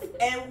lives.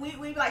 And we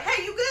be like,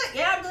 hey, you good?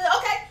 Yeah, I'm good.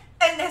 Okay.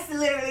 And that's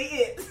literally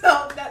it.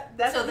 So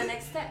that's the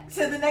next text.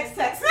 To the next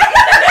text.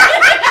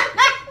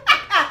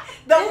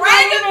 The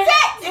random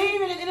text.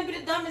 It'll be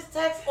the dumbest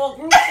text or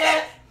group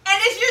chat. And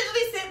it's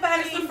usually sent by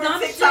me Some from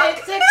dumb TikTok.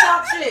 shit,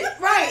 TikTok shit.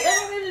 Right.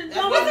 What's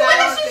the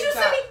other shit you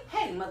sent me?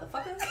 Hey,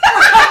 motherfucker.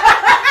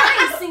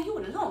 I ain't seen you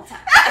in a long time.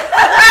 I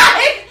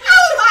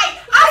was like,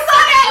 I saw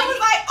that and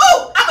was like,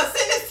 oh, I'm going to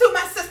send this to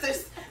my sisters.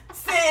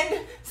 Send.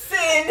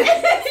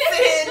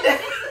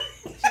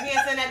 She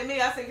can't send that to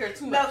me. I send her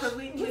too much. No, because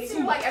we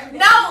seem like everything.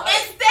 No,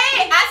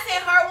 instead, I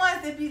sent her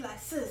ones that be like,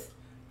 sis,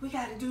 we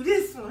got to do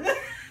this one.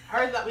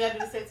 Hers up. We gotta do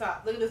this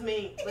TikTok. Look at this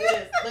meme. Look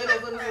at this.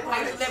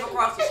 I used to live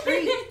across the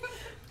street.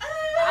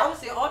 I would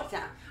see it all the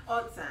time.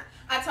 All the time.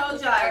 I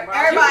told y'all, Everybody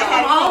everybody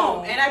had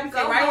home. home. And I be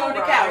sitting right on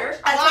the couch.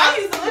 I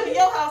used to live in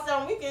your house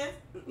on weekends.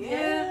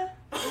 Yeah.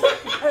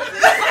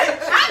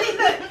 I need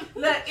to,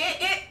 look,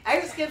 I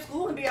used to skip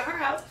school and be at her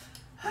house.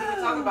 We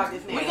can talk about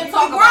this now. We can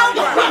talk about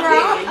it.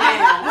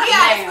 we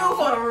out of school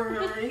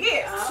for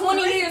years.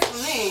 20 years for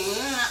me.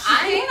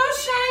 I ain't no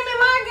shame in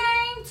my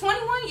game.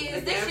 21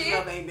 years this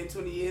year. Ain't been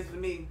 20 years for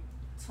me.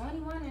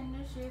 21 in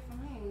this year for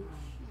me.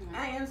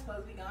 I am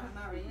supposed to be going to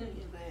my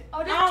reunion, but Oh,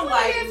 I that's don't 20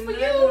 like years for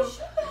none you. of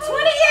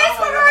 20 years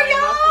for her,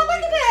 y'all.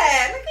 Look at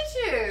that. Look at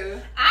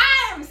you.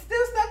 I am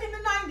still stuck in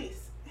the 90s.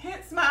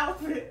 Hence my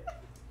outfit.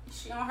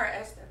 She on her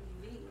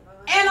SWV.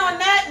 And on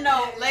that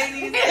note,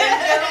 ladies and You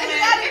gentlemen.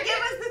 gotta give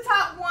us the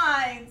top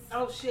wines.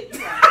 Oh shit, you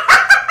right.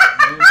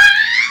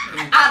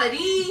 Out of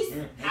these.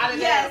 Out of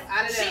Yes, them.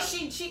 Out of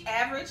them. she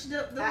averaged the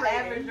I ratings.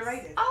 averaged the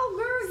rating. Oh,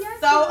 girl, yes.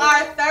 So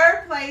our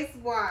third place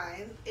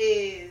wine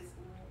is,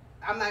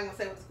 I'm not gonna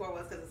say what the score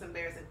was because it's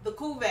embarrassing. The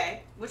Cuvée,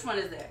 Which one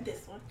is that?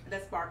 This one.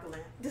 that's sparkling.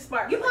 The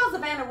spark. You supposed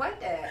to ban away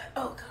that.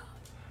 Oh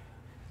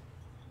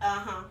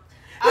god.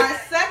 Our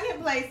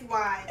second place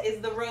wine is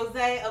the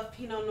Rosé of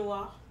Pinot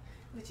Noir,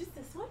 Which is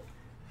this one?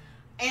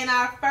 and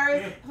our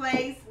first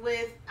place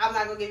with, I'm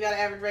not gonna give y'all the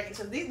average rating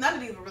because none of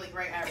these were really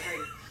great average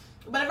ratings.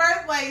 But the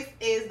first place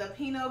is the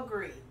Pinot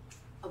Gris,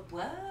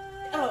 What?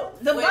 Oh,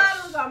 the Which-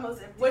 bottle's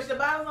almost empty. which the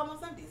bottle's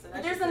almost empty. So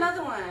But that's there's just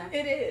another one.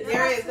 It is.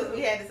 There is because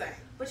we had the same.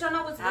 But y'all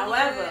know what's really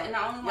However, good, and the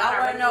only one y'all I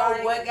want to really know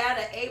like, what got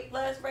an A+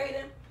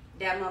 rating?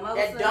 that mimosa.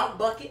 That dump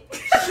bucket. Y'all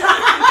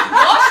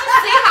should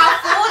see how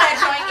full that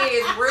joint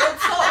is. Real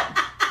talk.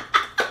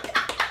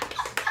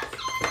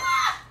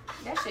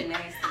 That shit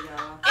nasty,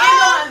 y'all. And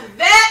on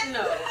that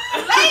note,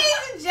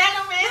 Ladies and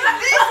gentlemen,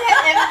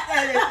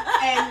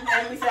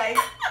 and we say,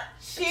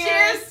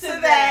 cheers to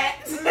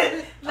that.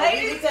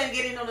 Ladies, we couldn't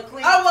get in on the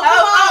clean. oh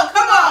well,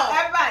 come on,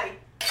 everybody.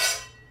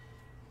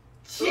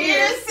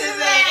 Cheers to It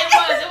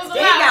that. was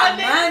They got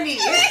money.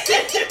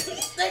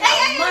 They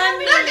got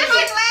money.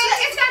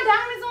 It's got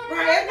diamonds on it.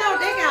 Right? No,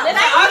 they got They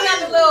money. all got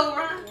the little.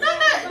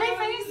 They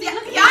fancy.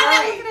 Look at Y'all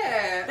that. know- Look at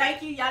that.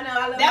 Thank you. Y'all know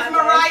I love That's my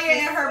Mariah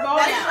glasses. and her ball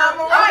That's gown. not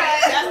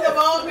Mariah. That's the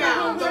ball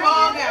gown. The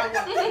ball gown.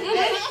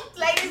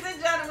 Ladies and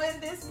gentlemen,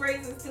 this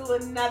brings us to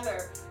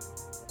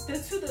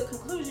the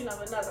conclusion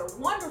of another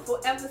wonderful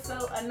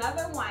episode,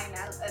 another wine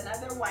out,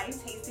 another wine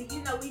tasting.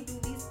 You know we do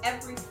these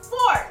every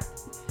fourth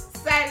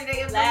Saturday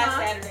of the Last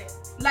month. Saturday.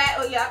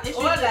 Oh yeah, It's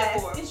or usually the last.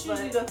 fourth, It's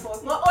usually but- the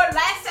fourth. Well, or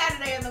last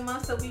Saturday of the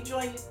month. So be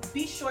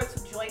sure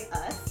to join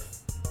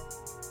us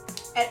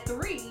at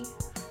 3,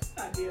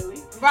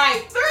 ideally.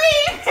 Right.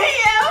 3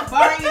 p.m.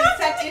 Barring any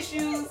tech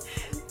issues,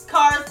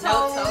 cars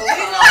No towed. tow.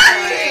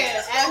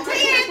 Yeah.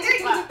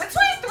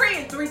 Between 3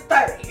 and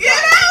 3:30. You know?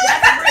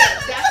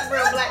 That's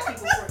real black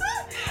people fruit.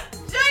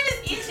 Join us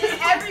each and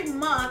every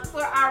month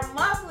for our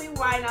monthly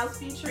wine house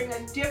featuring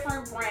a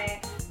different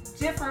brand,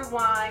 different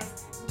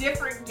wines,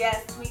 different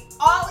guests. We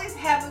always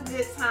have a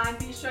good time.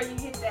 Be sure you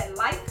hit that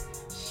like,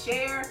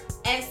 share,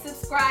 and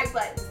subscribe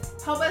button.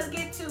 Help us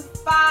get to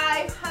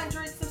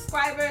 500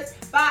 subscribers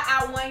by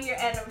our 1-year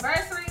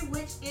anniversary,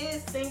 which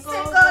is Cinco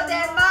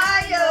de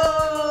Mayo.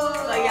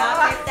 So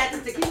y'all taste that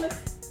the tequila?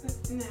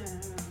 No.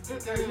 You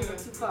go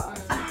too far.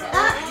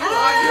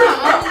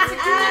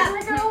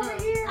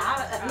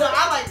 No,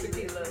 I like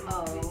tequila.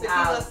 Oh,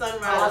 Tequila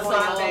Sunrise is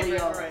my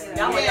favorite brand.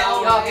 Y'all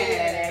Yeah. Y'all can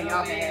have that.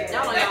 Y'all can have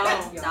Y'all that. on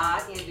y'all own. Nah,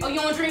 I can't do Oh, it. you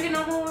don't drink it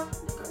no more?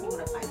 You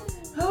wanna fight?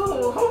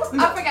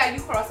 I forgot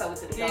you cross over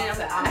to the dark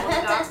side. I'm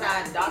on the dark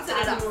side. Dark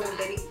side of the moon,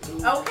 baby.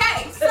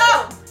 Okay, so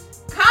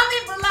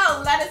comment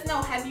below. Let us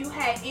know. Have you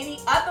had any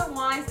other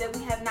wines that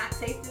we have not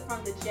tasted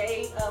from the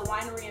J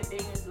Winery and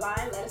Vineyards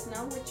line? Let us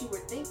know what you were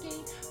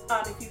thinking.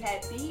 If you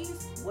had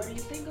these, what do you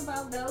think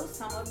about those?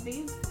 Some of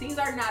these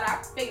are not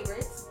our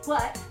favorites,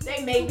 but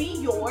they may be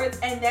yours,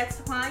 and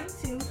that's fine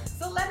too.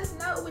 So let us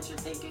know what you're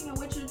thinking and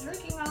what you're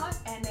drinking on.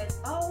 And as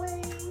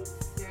always,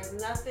 There's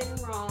nothing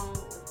wrong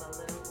with a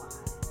little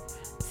wine.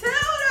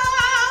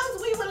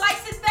 toodles! We would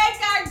like to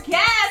thank our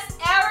guests,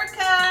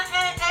 Erica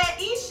and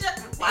Aisha.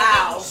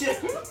 Wow.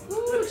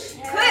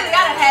 Clearly, I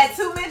done had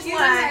too much You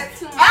wine. had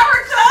too much.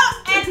 Erica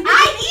and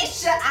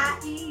Aisha.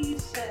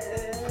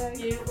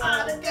 You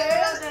are the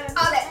girl.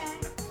 All that.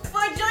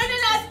 For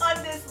joining us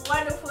on this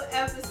wonderful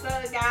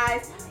episode,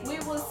 guys. We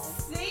will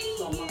see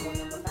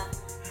you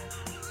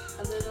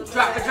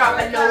Drop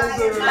it, no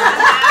girl.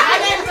 My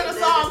name's in the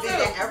song too.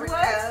 Erica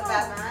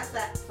by my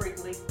side,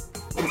 frequently.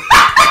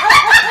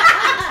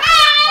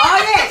 Oh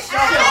yeah,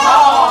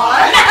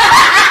 Siobhan.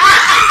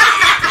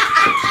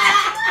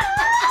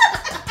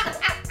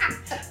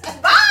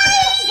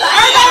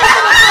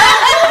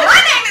 My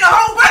name in a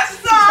whole bunch of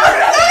songs.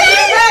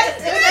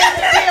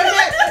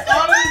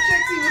 All of the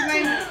chicks he was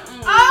naming.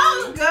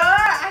 Oh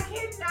God, I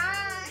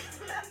cannot.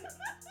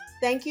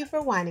 Thank you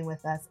for whining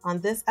with us on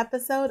this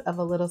episode of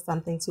A Little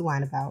Something to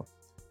Whine About.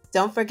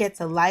 Don't forget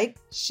to like,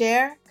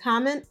 share,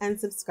 comment, and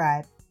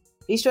subscribe.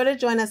 Be sure to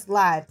join us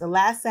live the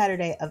last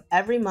Saturday of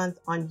every month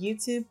on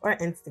YouTube or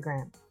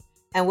Instagram.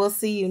 And we'll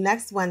see you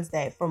next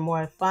Wednesday for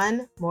more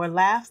fun, more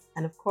laughs,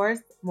 and of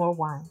course, more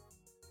wine.